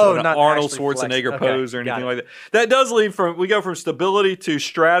down into an not Arnold actually Schwarzenegger flexing. pose or Okay, anything got like that. That does lead we go from stability to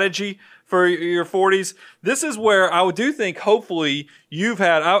strategy for your 40s. This is where I do think hopefully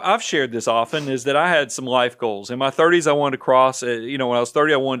I've shared this often, is that I had some life goals. In my 30s, I wanted to cross, when I was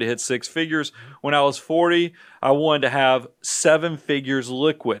 30, I wanted to hit 6 figures. When I was 40, I wanted to have 7 figures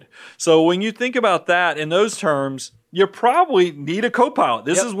liquid. So when you think about that in those terms, you probably need a co-pilot.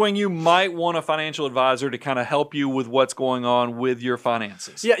 This is when you might want a financial advisor to kind of help you with what's going on with your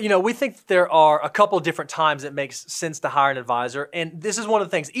finances. Yeah, we think that there are a couple of different times it makes sense to hire an advisor. And this is one of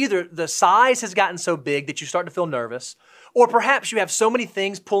the things. Either the size has gotten so big that you start to feel nervous, or perhaps you have so many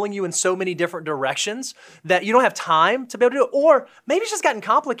things pulling you in so many different directions that you don't have time to be able to do it. Or maybe it's just gotten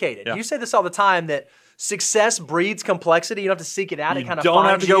complicated. Yeah. You say this all the time, that success breeds complexity. You don't have to seek it out. It kind of don't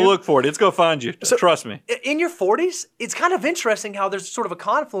have finds to go you. look for it. It's going to find you. Trust me. In your 40s, it's kind of interesting how there's sort of a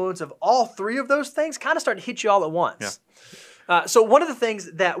confluence of all three of those things kind of start to hit you all at once. Yeah. So one of the things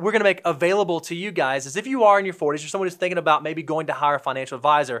that we're going to make available to you guys is if you are in your 40s or someone who's thinking about maybe going to hire a financial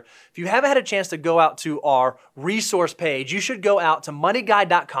advisor, if you haven't had a chance to go out to our resource page, you should go out to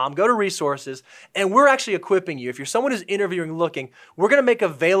moneyguide.com, go to resources, and we're actually equipping you. If you're someone who's interviewing, looking, we're going to make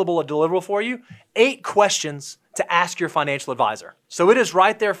available a deliverable for you, 8 questions to ask your financial advisor. So it is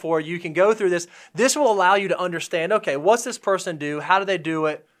right there for you. You can go through this. This will allow you to understand, okay, what's this person do? How do they do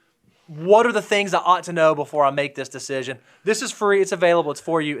it? What are the things I ought to know before I make this decision? This is free. It's available. It's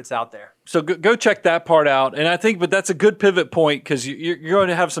for you. It's out there. So go check that part out. And I think, but that's a good pivot point because you're going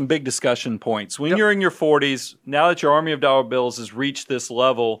to have some big discussion points. When you're in your 40s, now that your army of dollar bills has reached this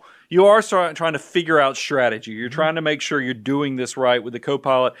level, you are trying to figure out strategy. You're trying to make sure you're doing this right with the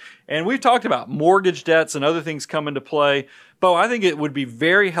co-pilot. And we've talked about mortgage debts and other things come into play. But I think it would be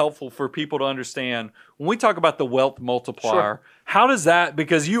very helpful for people to understand when we talk about the wealth multiplier, how does that,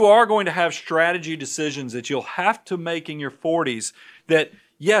 because you are going to have strategy decisions that you'll have to make in your 40s that,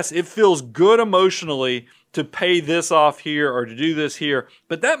 yes, it feels good emotionally to pay this off here or to do this here,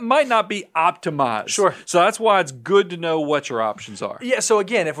 but that might not be optimized. Sure. So that's why it's good to know what your options are. Yeah, so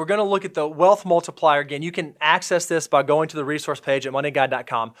again, if we're going to look at the wealth multiplier, again, you can access this by going to the resource page at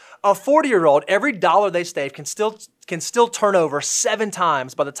moneyguide.com. A 40-year-old, every dollar they save can still turn over 7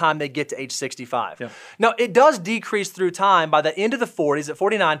 times by the time they get to age 65. Yeah. Now, it does decrease through time. By the end of the 40s, at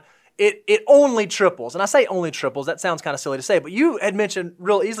 49, it only triples. And I say only triples. That sounds kind of silly to say, but you had mentioned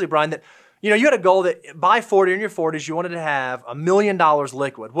real easily, Brian, that you had a goal that by 40 in your 40s, you wanted to have $1 million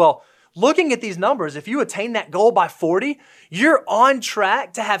liquid. Well, looking at these numbers, if you attain that goal by 40, you're on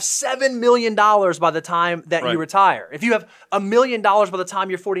track to have $7 million by the time that you retire. If you have $1 million by the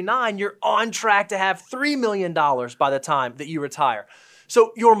time you're 49, you're on track to have $3 million by the time that you retire.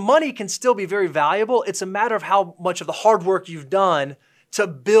 So your money can still be very valuable. It's a matter of how much of the hard work you've done to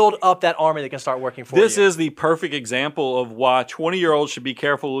build up that army that can start working for you. This is the perfect example of why 20-year-olds should be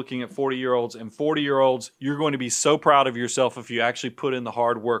careful looking at 40-year-olds. And 40-year-olds, you're going to be so proud of yourself if you actually put in the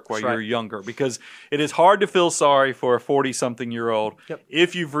hard work while you're younger. Because it is hard to feel sorry for a 40-something-year-old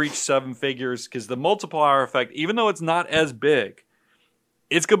if you've reached 7 figures. Because the multiplier effect, even though it's not as big,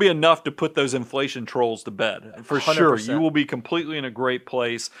 it's going to be enough to put those inflation trolls to bed. For 100%. sure. You will be completely in a great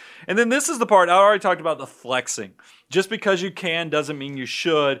place. And then this is the part, I already talked about the flexing. Just because you can doesn't mean you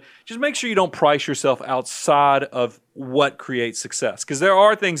should. Just make sure you don't price yourself outside of what creates success. Because there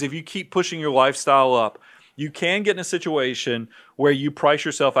are things, if you keep pushing your lifestyle up, you can get in a situation where you price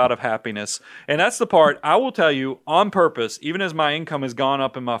yourself out of happiness. And that's the part, I will tell you, on purpose, even as my income has gone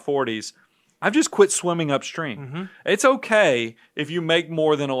up in my 40s, I've just quit swimming upstream. Mm-hmm. It's okay if you make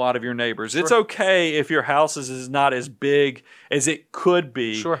more than a lot of your neighbors. Sure. It's okay if your house is not as big as it could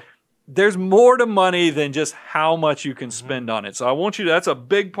be. Sure. There's more to money than just how much you can spend on it. So I want you to, that's a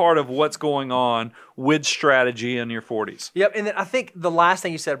big part of what's going on with strategy in your 40s. Yep, and then I think the last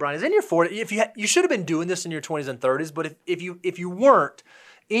thing you said, Brian, is in your 40s, if you should have been doing this in your 20s and 30s, but if you weren't,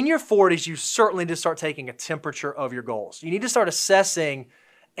 in your 40s, you certainly need to start taking a temperature of your goals. You need to start assessing,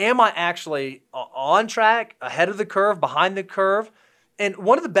 am I actually on track, ahead of the curve, behind the curve? And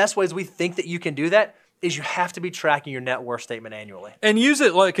one of the best ways we think that you can do that is you have to be tracking your net worth statement annually. And use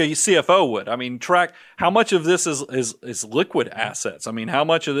it like a CFO would. I mean, track how much of this is liquid assets. I mean, how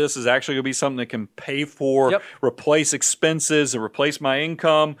much of this is actually going to be something that can pay for, replace expenses, and replace my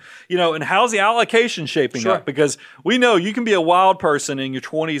income. And how's the allocation shaping up? Because we know you can be a wild person in your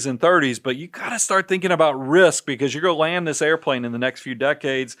 20s and 30s, but you got to start thinking about risk because you're going to land this airplane in the next few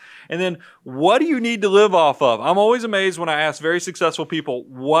decades. And then what do you need to live off of? I'm always amazed when I ask very successful people,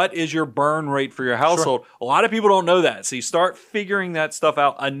 what is your burn rate for your household? A lot of people don't know that. So you start figuring that stuff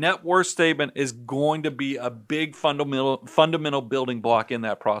out. A net worth statement is going to be a big fundamental building block in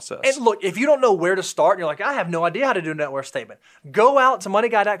that process. And look, if you don't know where to start and you're like, I have no idea how to do a net worth statement, go out to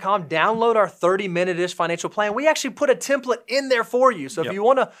moneyguy.com, download our 30-minute-ish financial plan. We actually put a template in there for you. So if you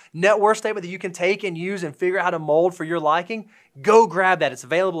want a net worth statement that you can take and use and figure out how to mold for your liking, go grab that. It's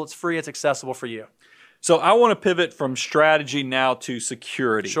available. It's free. It's accessible for you. So I want to pivot from strategy now to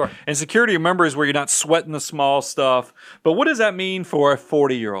security. Sure. And security, remember, is where you're not sweating the small stuff. But what does that mean for a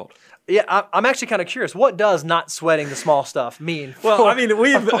 40-year-old? Yeah, I'm actually kind of curious. What does not sweating the small stuff mean? Well, I mean,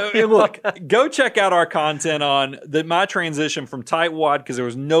 look, go check out our content on my transition from tightwad, because there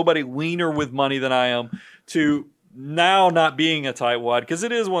was nobody leaner with money than I am, to now not being a tightwad, because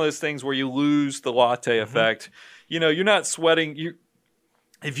it is one of those things where you lose the latte effect. You're not sweating.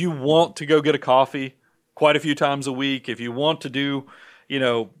 If you want to go get a coffee quite a few times a week, if you want to do,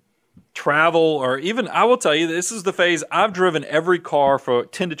 travel, or even, I will tell you, this is the phase, I've driven every car for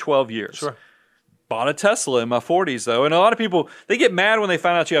 10 to 12 years. Sure. Bought a Tesla in my 40s, though. And a lot of people, they get mad when they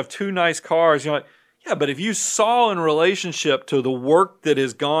find out you have two nice cars. You're like, yeah, but if you saw in relationship to the work that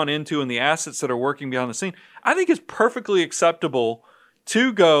has gone into and the assets that are working behind the scene, I think it's perfectly acceptable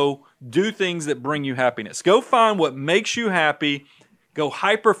to go do things that bring you happiness. Go find what makes you happy. Go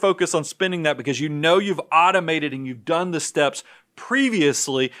hyper-focus on spending that because you've automated and you've done the steps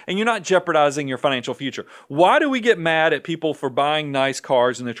previously and you're not jeopardizing your financial future. Why do we get mad at people for buying nice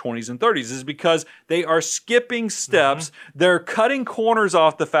cars in their 20s and 30s? Is because they are skipping steps. They're cutting corners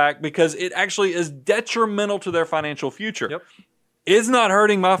off the fact because it actually is detrimental to their financial future. Yep. It's not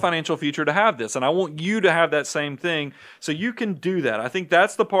hurting my financial future to have this, and I want you to have that same thing, so you can do that. I think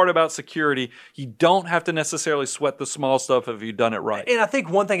that's the part about security. You don't have to necessarily sweat the small stuff if you've done it right. And I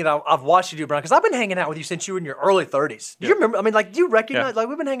think one thing that I've watched you do, Brian, because I've been hanging out with you since you were in your early 30s. Do you remember? I mean, do you recognize?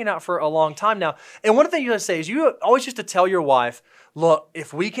 We've been hanging out for a long time now. And one thing you guys say is you always used to tell your wife, look,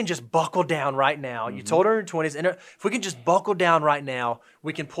 if we can just buckle down right now, you told her in her 20s, and if we can just buckle down right now,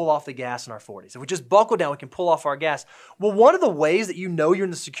 we can pull off the gas in our 40s. If we just buckle down, we can pull off our gas. Well, one of the ways that you're in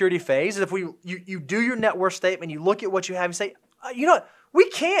the security phase is if you do your net worth statement, you look at what you have and say, you know what? We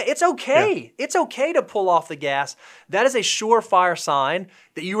can't. It's okay. Yeah. It's okay to pull off the gas. That is a surefire sign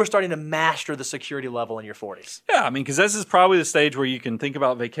that you are starting to master the security level in your 40s. Yeah, I mean, because this is probably the stage where you can think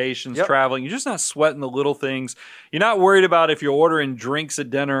about vacations, traveling. You're just not sweating the little things. You're not worried about if you're ordering drinks at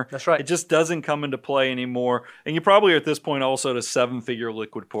dinner. That's right. It just doesn't come into play anymore. And you probably are at this point also at a 7-figure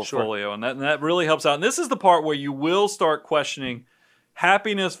liquid portfolio. Sure. And that really helps out. And this is the part where you will start questioning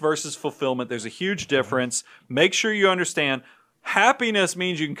happiness versus fulfillment. There's a huge difference. Make sure you understand happiness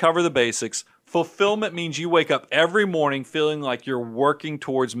means you can cover the basics. Fulfillment means you wake up every morning feeling like you're working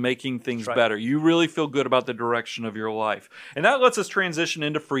towards making things better. You really feel good about the direction of your life. And that lets us transition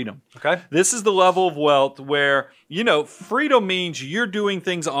into freedom. Okay. This is the level of wealth where, freedom means you're doing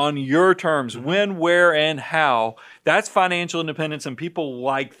things on your terms, when, where, and how. That's financial independence, and people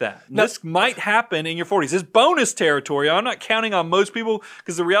like that. This might happen in your 40s. It's bonus territory. I'm not counting on most people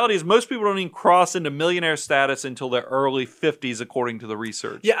because the reality is most people don't even cross into millionaire status until their early 50s, according to the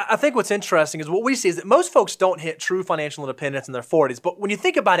research. Yeah, I think what's interesting is what we see is that most folks don't hit true financial independence in their 40s. But when you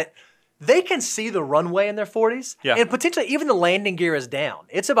think about it, they can see the runway in their 40s. Yeah. And potentially even the landing gear is down.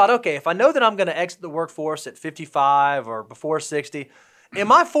 It's about, okay, if I know that I'm going to exit the workforce at 55 or before 60, in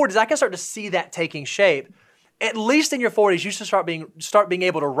my 40s, I can start to see that taking shape. At least in your 40s, you should start being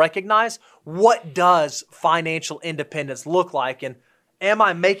able to recognize what does financial independence look like, and am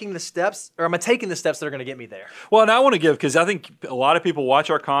I making the steps, or am I taking the steps that are going to get me there? Well, and I want to give, because I think a lot of people watch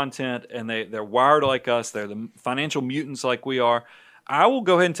our content and they're wired like us. They're the financial mutants like we are. I will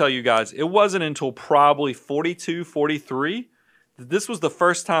go ahead and tell you guys, it wasn't until probably 42, 43 that this was the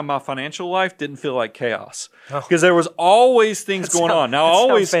first time my financial life didn't feel like chaos. Because there was always things going on. Now,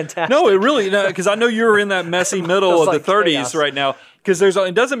 always fantastic. No, it really, because I know you're in that messy middle of the 30s chaos right now. Because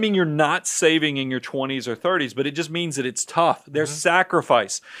it doesn't mean you're not saving in your 20s or 30s, but it just means that it's tough. There's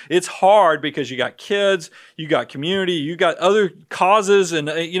sacrifice. It's hard because you got kids, you got community, you got other causes, and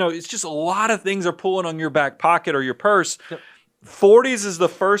it's just a lot of things are pulling on your back pocket or your purse. Yep. 40s is the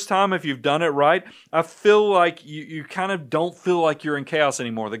first time, if you've done it right, I feel like you kind of don't feel like you're in chaos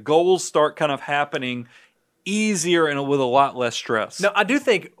anymore. The goals start kind of happening easier and with a lot less stress. No, I do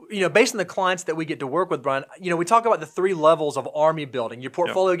think, based on the clients that we get to work with, Brian, we talk about the 3 levels of army building. Your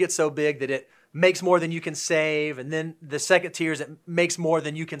portfolio gets so big that it makes more than you can save. And then the second tier is it makes more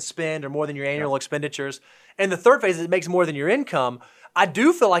than you can spend or more than your annual expenditures. And the third phase is it makes more than your income. I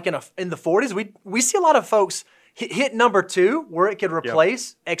do feel like in the 40s, we see a lot of folks hit number 2 where it could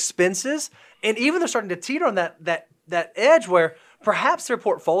replace expenses. And even they're starting to teeter on that edge where perhaps their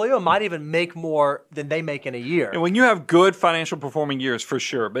portfolio might even make more than they make in a year. And when you have good financial performing years, for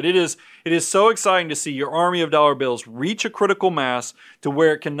sure. But it is so exciting to see your army of dollar bills reach a critical mass to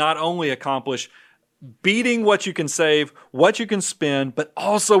where it can not only accomplish beating what you can save, what you can spend, but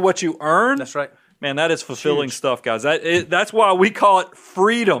also what you earn. That's right. Man, that is fulfilling stuff, guys. That's why we call it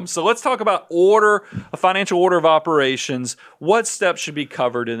freedom. So let's talk about a financial order of operations. What steps should be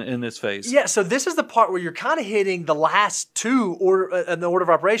covered in this phase? Yeah, so this is the part where you're kind of hitting the last 2 in the order of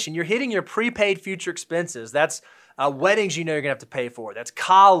operation. You're hitting your prepaid future expenses. That's weddings you're going to have to pay for. That's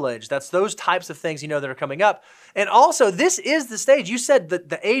college. That's those types of things that are coming up. And also, this is the stage. You said that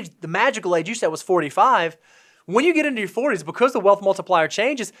the magical age you said was 45. When you get into your 40s, because the wealth multiplier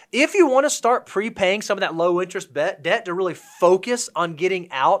changes, if you want to start prepaying some of that low interest debt to really focus on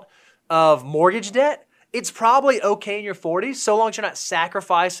getting out of mortgage debt, it's probably okay in your 40s, so long as you're not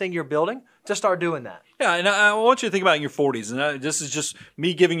sacrificing your building to start doing that. Yeah, and I want you to think about in your 40s. And this is just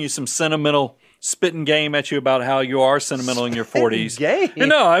me giving you some sentimental spitting game at you about how you are sentimental in your 40s. Game?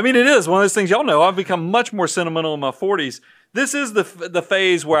 No, I mean, it is one of those things. Y'all know I've become much more sentimental in my 40s. This is the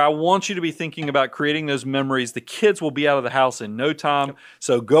phase where I want you to be thinking about creating those memories. The kids will be out of the house in no time,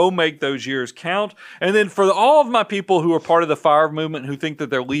 so go make those years count. And then for all of my people who are part of the FIRE movement who think that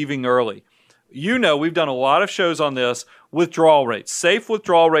they're leaving early, we've done a lot of shows on this. Withdrawal rates. Safe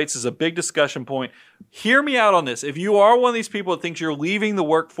withdrawal rates is a big discussion point. Hear me out on this. If you are one of these people that thinks you're leaving the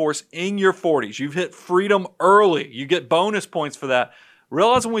workforce in your 40s, you've hit freedom early, you get bonus points for that.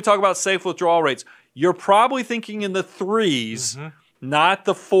 Realize when we talk about safe withdrawal rates, you're probably thinking in the 3s, not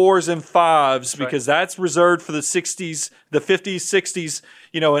the 4s and 5s, because that's reserved for the 60s, the 50s, 60s,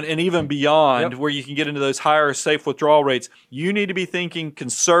 and even beyond, where you can get into those higher safe withdrawal rates. You need to be thinking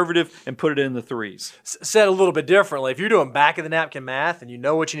conservative and put it in the 3s. Said a little bit differently, if you're doing back of the napkin math and you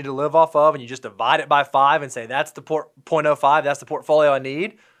know what you need to live off of and you just divide it by 5 and say that's the 0.05, that's the portfolio I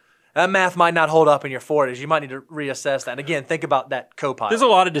need, that math might not hold up in your 40s. You might need to reassess that. And again, think about that co-pilot. There's a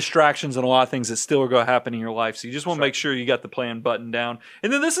lot of distractions and a lot of things that still are going to happen in your life. So you just want to make sure you got the plan buttoned down.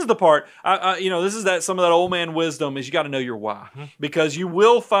 And then this is the part, this is some of that old man wisdom is you got to know your why. Because you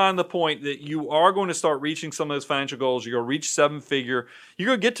will find the point that you are going to start reaching some of those financial goals. You're going to reach 7-figure. You're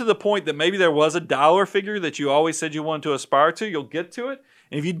going to get to the point that maybe there was a dollar figure that you always said you wanted to aspire to. You'll get to it.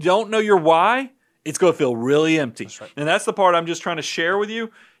 And if you don't know your why, it's going to feel really empty. That's right. And that's the part I'm just trying to share with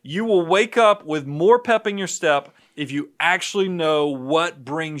you. You will wake up with more pep in your step if you actually know what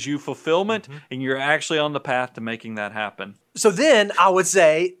brings you fulfillment and you're actually on the path to making that happen. So then I would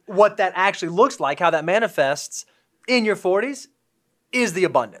say what that actually looks like, how that manifests in your 40s is the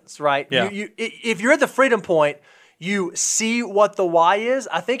abundance, right? Yeah. If you're at the freedom point, you see what the why is.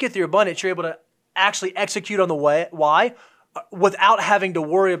 I think if you're abundant, you're able to actually execute on the why without having to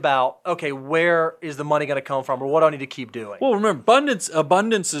worry about, okay, where is the money going to come from or what do I need to keep doing? Well, remember,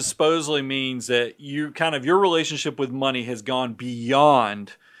 abundance supposedly means that your relationship with money has gone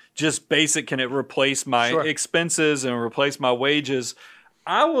beyond just basic, can it replace my expenses and replace my wages?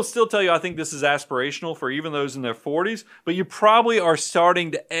 I will still tell you, I think this is aspirational for even those in their 40s, but you probably are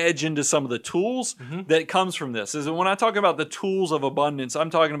starting to edge into some of the tools that comes from this. When I talk about the tools of abundance, I'm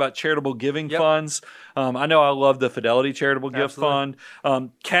talking about charitable giving funds. I know I love the Fidelity Charitable Gift Fund.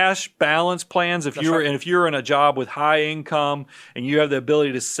 Cash balance plans. If you're in a job with high income and you have the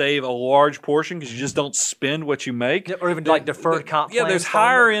ability to save a large portion because you just don't spend what you make. Or even like deferred comp plans. Yeah, there's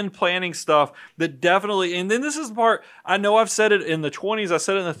higher end planning stuff that definitely, and then this is the part, I know I've said it in the 20s, I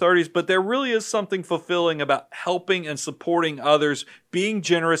said it in the 30s, but there really is something fulfilling about helping and supporting others. Being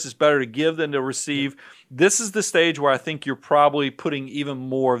generous is better to give than to receive. This is the stage where I think you're probably putting even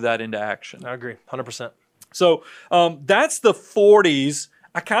more of that into action. I agree, 100%. So that's the 40s.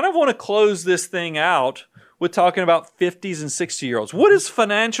 I kind of want to close this thing out with talking about 50s and 60-year-olds. What does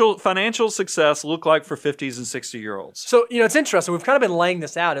financial success look like for 50s and 60-year-olds? So, it's interesting. We've kind of been laying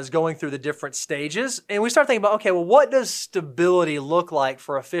this out as going through the different stages. And we start thinking about, okay, well, what does stability look like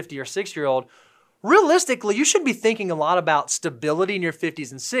for a 50 or 60-year-old? Realistically, you should be thinking a lot about stability in your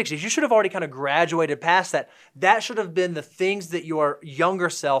 50s and 60s. You should have already kind of graduated past that. That should have been the things that your younger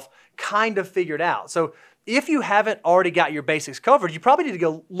self kind of figured out. So if you haven't already got your basics covered, you probably need to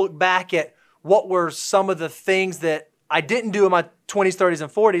go look back at what were some of the things that I didn't do in my 20s, 30s,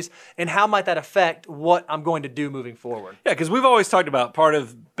 and 40s, and how might that affect what I'm going to do moving forward? Yeah, because we've always talked about part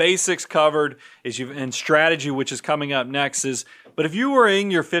of basics covered is and strategy, which is coming up next, is, but if you were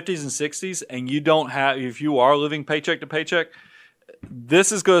in your 50s and 60s and you don't have, if you are living paycheck to paycheck,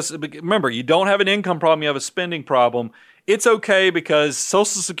 this is going to, remember, you don't have an income problem, you have a spending problem. It's okay because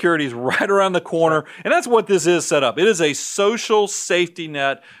Social Security is right around the corner, and that's what this is set up. It is a social safety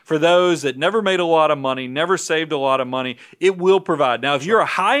net for those that never made a lot of money, never saved a lot of money. It will provide. Now, if you're a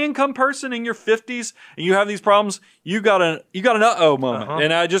high-income person in your 50s and you have these problems, you got an uh-oh moment.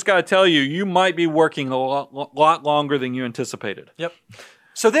 And I just got to tell you, you might be working a lot longer than you anticipated. Yep.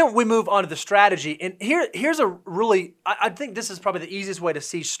 So then we move on to the strategy, and here's a really, I think this is probably the easiest way to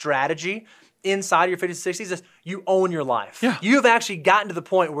see strategy inside of your 50s and 60s is you own your life. Yeah. You've actually gotten to the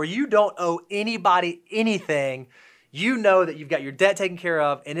point where you don't owe anybody anything. You know that you've got your debt taken care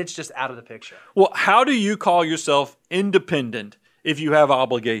of, and it's just out of the picture. Well, how do you call yourself independent if you have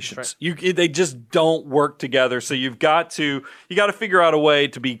obligations? Right. They just don't work together. So you got to figure out a way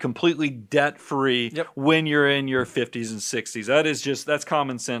to be completely debt free when you're in your 50s and 60s. That's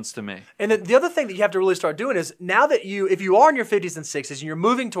common sense to me. And the other thing that you have to really start doing is now that if you are in your 50s and 60s and you're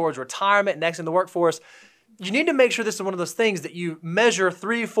moving towards retirement next in the workforce, you need to make sure this is one of those things that you measure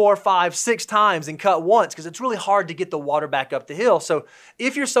 3, 4, 5, 6 times and cut once, because it's really hard to get the water back up the hill. So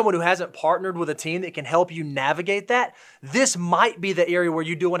if you're someone who hasn't partnered with a team that can help you navigate that, this might be the area where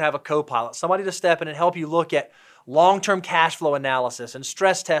you do want to have a co-pilot, somebody to step in and help you look at long-term cash flow analysis and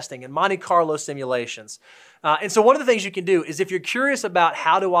stress testing and Monte Carlo simulations. And so one of the things you can do is if you're curious about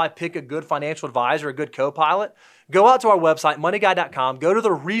how do I pick a good financial advisor, a good co-pilot, go out to our website, moneyguy.com, go to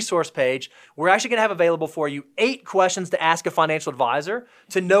the resource page. We're actually going to have available for you 8 questions to ask a financial advisor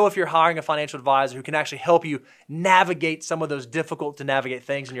to know if you're hiring a financial advisor who can actually help you navigate some of those difficult to navigate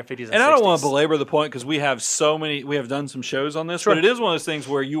things in your 50s and 60s. And I don't want to belabor the point because we have done some shows on this, but it is one of those things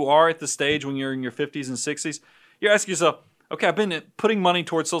where you are at the stage when you're in your 50s and 60s, you're asking yourself, okay, I've been putting money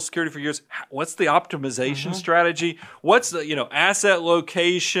towards Social Security for years. What's the optimization strategy? What's the, asset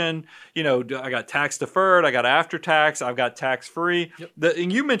location? I got tax deferred, I got after tax, I've got tax free.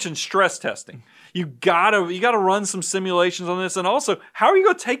 And you mentioned stress testing. You gotta run some simulations on this. And also, how are you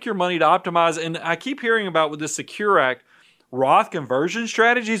going to take your money to optimize? And I keep hearing about with the Secure Act, Roth conversion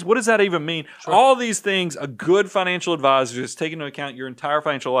strategies. What does that even mean? All these things, a good financial advisor that's taking into account your entire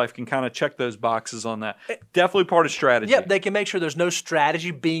financial life can kind of check those boxes on that. Definitely part of strategy. Yep, they can make sure there's no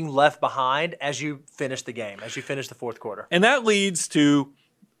strategy being left behind as you finish the game, as you finish the fourth quarter. And that leads to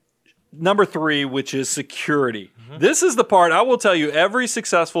number 3, which is security. This is the part, I will tell you, every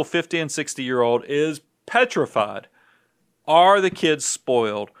successful 50 and 60-year-old is petrified. Are the kids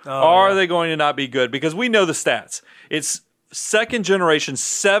spoiled? Are they going to not be good? Because we know the stats. It's second generation,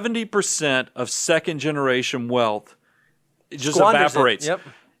 70% of second generation wealth just evaporates.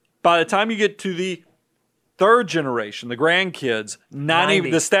 By the time you get to the third generation, the grandkids, 90.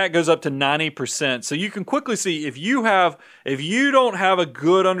 The stat goes up to 90%. So you can quickly see if you don't have a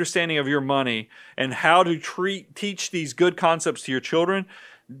good understanding of your money and how to teach these good concepts to your children,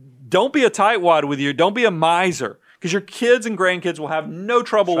 don't be a tightwad don't be a miser. Because your kids and grandkids will have no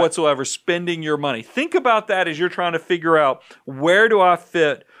trouble whatsoever spending your money. Think about that as you're trying to figure out, where do I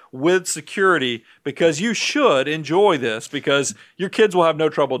fit with security? Because you should enjoy this because your kids will have no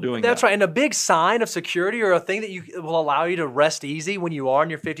trouble doing that. That's right. And a big sign of security, or a thing that will allow you to rest easy when you are in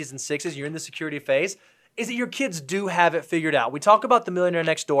your 50s and 60s, you're in the security phase, is that your kids do have it figured out. We talk about the millionaire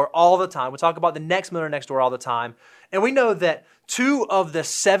next door all the time. We talk about the next millionaire next door all the time. And we know that 2 of the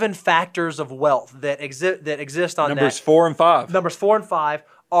 7 factors of wealth that exist on Numbers 4 and 5. Numbers 4 and 5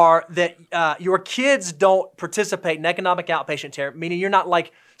 are that your kids don't participate in economic outpatient care, meaning you're not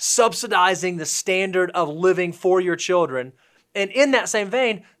like subsidizing the standard of living for your children. And in that same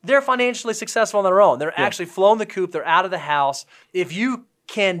vein, they're financially successful on their own. They're actually flown the coop. They're out of the house. If you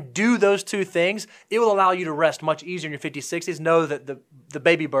can do those 2 things, it will allow you to rest much easier in your 50s, 60s, know that the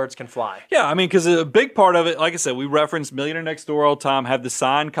baby birds can fly. Yeah, I mean, because a big part of it, like I said, we reference Millionaire Next Door all the time, have the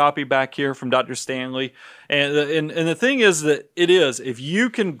signed copy back here from Dr. Stanley. And the thing is that if you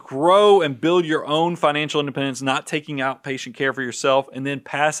can grow and build your own financial independence, not taking outpatient care for yourself, and then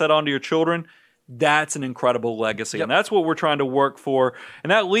pass that on to your children, that's an incredible legacy. Yep. And that's what we're trying to work for.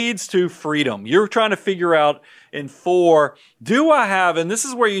 And that leads to freedom. You're trying to figure out in 4, do I have, and this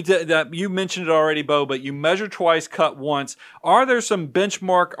is where you did that, you mentioned it already, Bo, but you measure twice, cut once. Are there some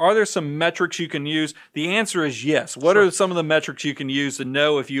benchmark? Are there some metrics you can use? The answer is yes. What are some of the metrics you can use to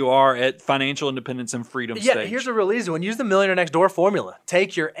know if you are at financial independence and freedom stage? Yeah, here's a real easy one. Use the Millionaire Next Door formula.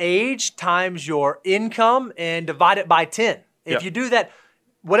 Take your age times your income and divide it by 10. If you do that,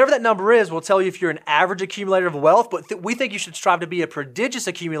 whatever that number is will tell you if you're an average accumulator of wealth, but we think you should strive to be a prodigious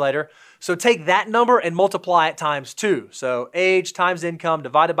accumulator. So take that number and multiply it times 2. So age times income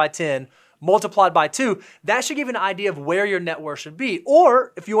divided by 10, multiplied by 2. That should give you an idea of where your net worth should be.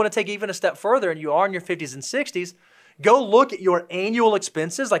 Or if you want to take even a step further and you are in your 50s and 60s, go look at your annual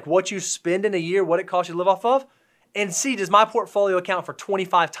expenses, like what you spend in a year, what it costs you to live off of, and see, does my portfolio account for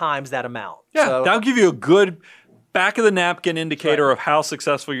 25 times that amount? Yeah, So, that'll give you a good back of the napkin indicator of how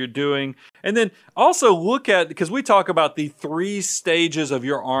successful you're doing. And then also look at, because we talk about the 3 stages of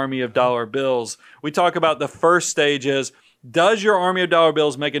your army of dollar bills. We talk about the first stage is, does your army of dollar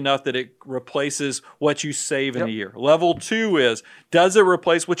bills make enough that it replaces what you save in a year? Level 2 is, does it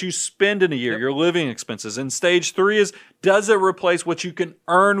replace what you spend in a year, your living expenses? And stage 3 is, does it replace what you can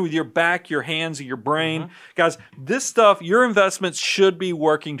earn with your back, your hands, and your brain? Guys, this stuff, your investments should be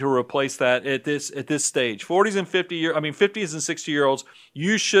working to replace that at this stage. 40s and 50s and 60-year-olds,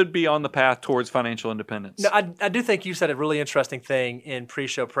 you should be on the path towards financial independence. No, I do think you said a really interesting thing in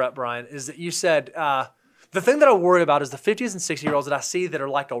pre-show prep, Brian, is that you said, the thing that I worry about is the 50s and 60-year-olds that I see that are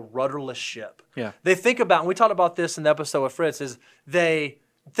like a rudderless ship. Yeah. They think about, and we talked about this in the episode with Fritz, is they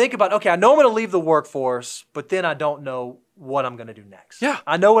think about, okay, I know I'm going to leave the workforce, but then I don't know what I'm going to do next. Yeah.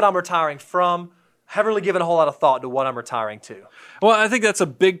 I know what I'm retiring from. Haven't really given a whole lot of thought to what I'm retiring to. Well, I think that's a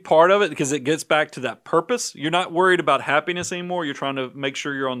big part of it because it gets back to that purpose. You're not worried about happiness anymore. You're trying to make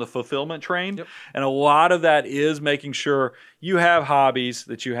sure you're on the fulfillment train. Yep. And a lot of that is making sure you have hobbies,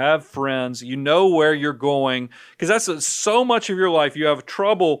 that you have friends, you know where you're going. Because that's so much of your life. You have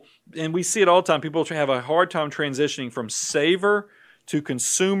trouble, and we see it all the time. People have a hard time transitioning from saver to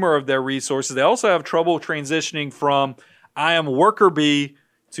consumer of their resources. They also have trouble transitioning from I am worker bee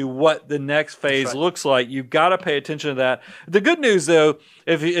to what the next phase looks like. You've got to pay attention to that. The good news, though,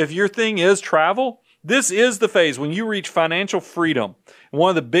 if your thing is travel, this is the phase when you reach financial freedom. One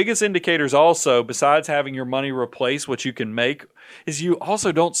of the biggest indicators also, besides having your money replace what you can make, is you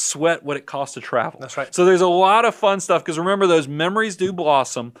also don't sweat what it costs to travel. That's right. So there's a lot of fun stuff because remember, those memories do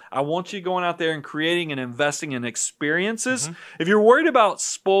blossom. I want you going out there and creating and investing in experiences. If you're worried about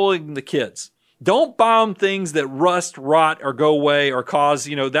spoiling the kids, don't buy them things that rust, rot, or go away or cause,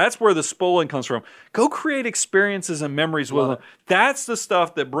 that's where the spoiling comes from. Go create experiences and memories with them. That's the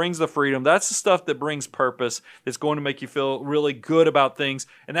stuff that brings the freedom. That's the stuff that brings purpose. That's going to make you feel really good about things.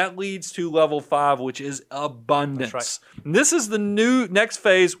 And that leads to level 5, which is abundance. That's right. And this is the new next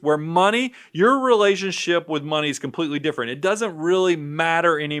phase where money, your relationship with money is completely different. It doesn't really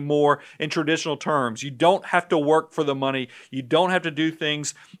matter anymore in traditional terms. You don't have to work for the money. You don't have to do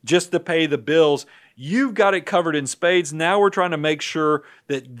things just to pay the bills. You've got it covered in spades. Now we're trying to make sure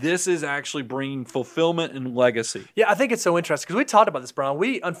that this is actually bringing fulfillment and legacy. Yeah, I think it's so interesting because we talked about this, Brian.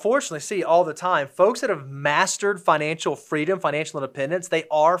 We unfortunately see all the time folks that have mastered financial freedom, financial independence. They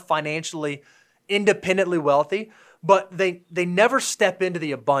are financially independently wealthy, but they never step into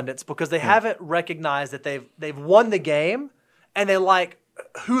the abundance because they haven't recognized that they've won the game and they like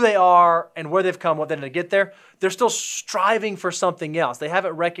who they are and where they've come, what they're going to get there. They're still striving for something else. They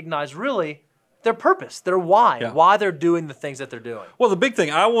haven't recognized really their purpose, their why, why they're doing the things that they're doing. Well, the big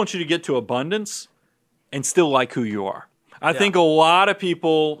thing, I want you to get to abundance and still like who you are. I think a lot of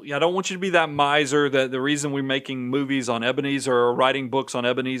people, I don't want you to be that miser, that the reason we're making movies on Ebenezer or writing books on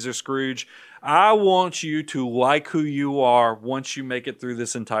Ebenezer Scrooge. I want you to like who you are once you make it through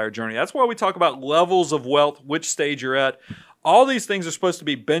this entire journey. That's why we talk about levels of wealth, which stage you're at. All these things are supposed to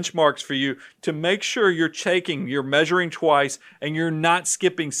be benchmarks for you to make sure you're measuring twice and you're not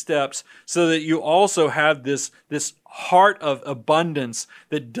skipping steps so that you also have this heart of abundance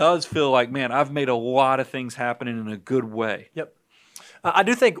that does feel like, man, I've made a lot of things happen in a good way. Yep. I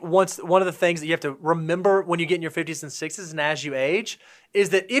do think one of the things that you have to remember when you get in your 50s and 60s and as you age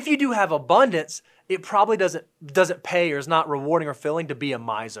is that if you do have abundance, it probably doesn't pay or is not rewarding or filling to be a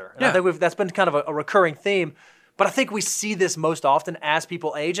miser. And I think that's been kind of a recurring theme. But I think we see this most often as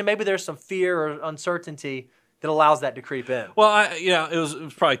people age, and maybe there's some fear or uncertainty that allows that to creep in. Well, it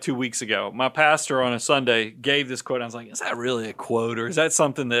was probably 2 weeks ago. My pastor on a Sunday gave this quote. I was like, is that really a quote, or is that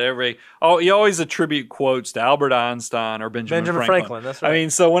something that you always attribute quotes to Albert Einstein or Benjamin Franklin. That's right. I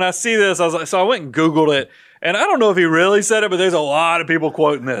mean, so when I see this, I went and Googled it, And I don't know if he really said it, but there's a lot of people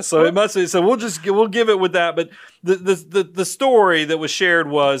quoting this. So it must be, so we'll give it with that. But the story that was shared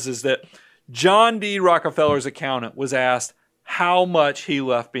is that John D. Rockefeller's accountant was asked how much he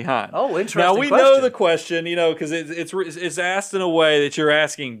left behind. Oh, interesting. Now we know the question, because it's asked in a way that you're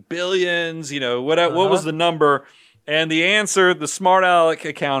asking billions, what was the number? And the answer, the smart aleck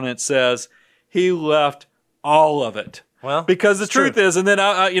accountant says he left all of it. Well, because the truth is, and then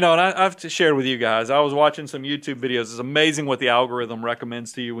I've shared with you guys, I was watching some YouTube videos. It's amazing what the algorithm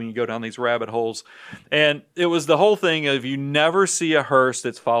recommends to you when you go down these rabbit holes. And it was the whole thing of you never see a hearse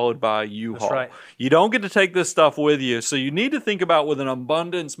that's followed by a U-Haul. That's right. You don't get to take this stuff with you. So you need to think about, with an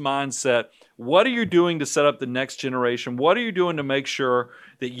abundance mindset, what are you doing to set up the next generation? What are you doing to make sure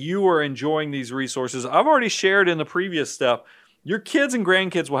that you are enjoying these resources? I've already shared in the previous step, your kids and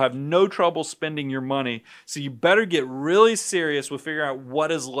grandkids will have no trouble spending your money, so you better get really serious with figuring out what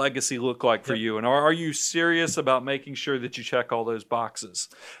does legacy look like for you, and are you serious about making sure that you check all those boxes?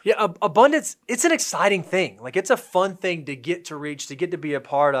 Yeah, abundance, it's an exciting thing. Like, it's a fun thing to get to reach, to get to be a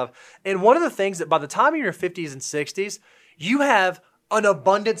part of. And one of the things that by the time you're in your 50s and 60s, you have an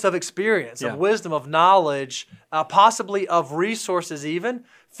abundance of experience, of wisdom, of knowledge, possibly of resources even.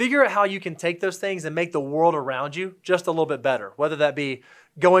 Figure out how you can take those things and make the world around you just a little bit better, whether that be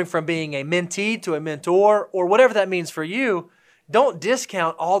going from being a mentee to a mentor or whatever that means for you. Don't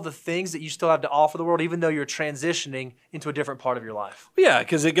discount all the things that you still have to offer the world, even though you're transitioning into a different part of your life. Yeah,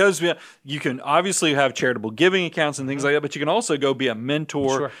 because it goes beyond. You can obviously have charitable giving accounts and things like that, but you can also go be a mentor.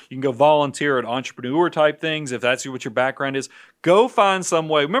 Sure. You can go volunteer at entrepreneur type things if that's what your background is. Go find some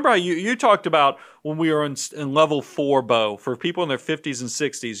way. Remember how you talked about when we were in level 4, Bo, for people in their 50s and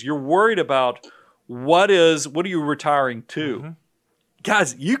 60s, you're worried about what are you retiring to? Mm-hmm.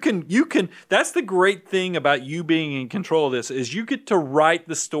 Guys, you can, that's the great thing about you being in control of this, is you get to write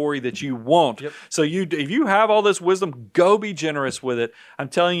the story that you want. Yep. So if you have all this wisdom, go be generous with it. I'm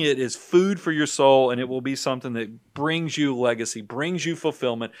telling you, it is food for your soul, and it will be something that brings you legacy, brings you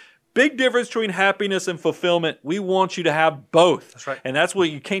fulfillment. Big difference between happiness and fulfillment. We want you to have both. That's right. And that's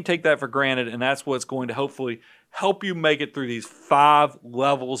what, you can't take that for granted, and that's what's going to hopefully help you make it through these 5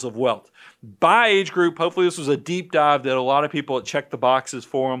 levels of wealth. By age group, hopefully this was a deep dive that a lot of people had checked the boxes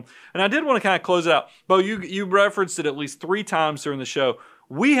for them. And I did want to kind of close it out. Bo, you referenced it at least 3 times during the show.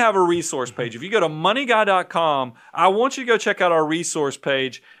 We have a resource page. If you go to moneyguy.com, I want you to go check out our resource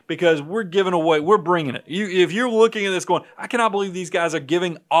page, because we're giving away, we're bringing it. If you're looking at this going, I cannot believe these guys are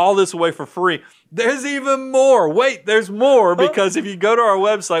giving all this away for free. There's even more. Wait, there's more, because if you go to our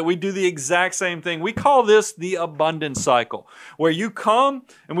website, we do the exact same thing. We call this the abundance cycle, where you come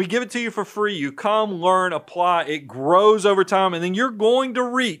and we give it to you for free. You come, learn, apply. It grows over time, and then you're going to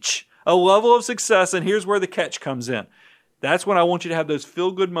reach a level of success, and here's where the catch comes in. That's when I want you to have those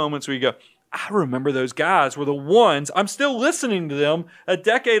feel-good moments where you go, I remember those guys were the ones, I'm still listening to them a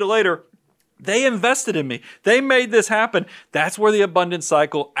decade later. They invested in me. They made this happen. That's where the abundance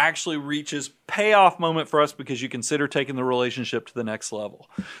cycle actually reaches payoff moment for us, because you consider taking the relationship to the next level.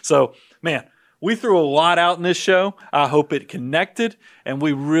 So, man, we threw a lot out in this show. I hope it connected, and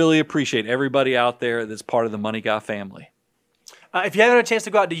we really appreciate everybody out there that's part of the Money Guy family. If you haven't had a chance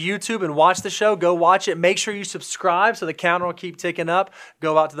to go out to YouTube and watch the show, go watch it. Make sure you subscribe so the counter will keep ticking up.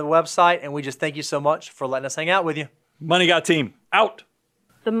 Go out to the website, and we just thank you so much for letting us hang out with you. Money Guy team, out.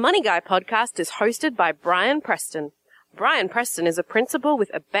 The Money Guy podcast is hosted by Brian Preston. Brian Preston is a principal with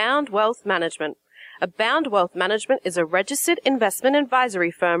Abound Wealth Management. Abound Wealth Management is a registered investment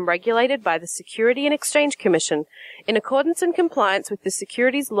advisory firm regulated by the Security and Exchange Commission in accordance and compliance with the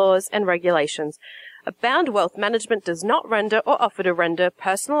securities laws and regulations. Abound Wealth Management does not render or offer to render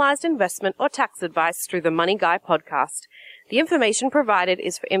personalized investment or tax advice through the Money Guy podcast. The information provided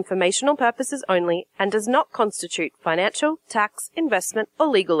is for informational purposes only and does not constitute financial, tax, investment, or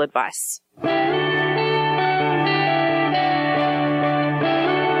legal advice.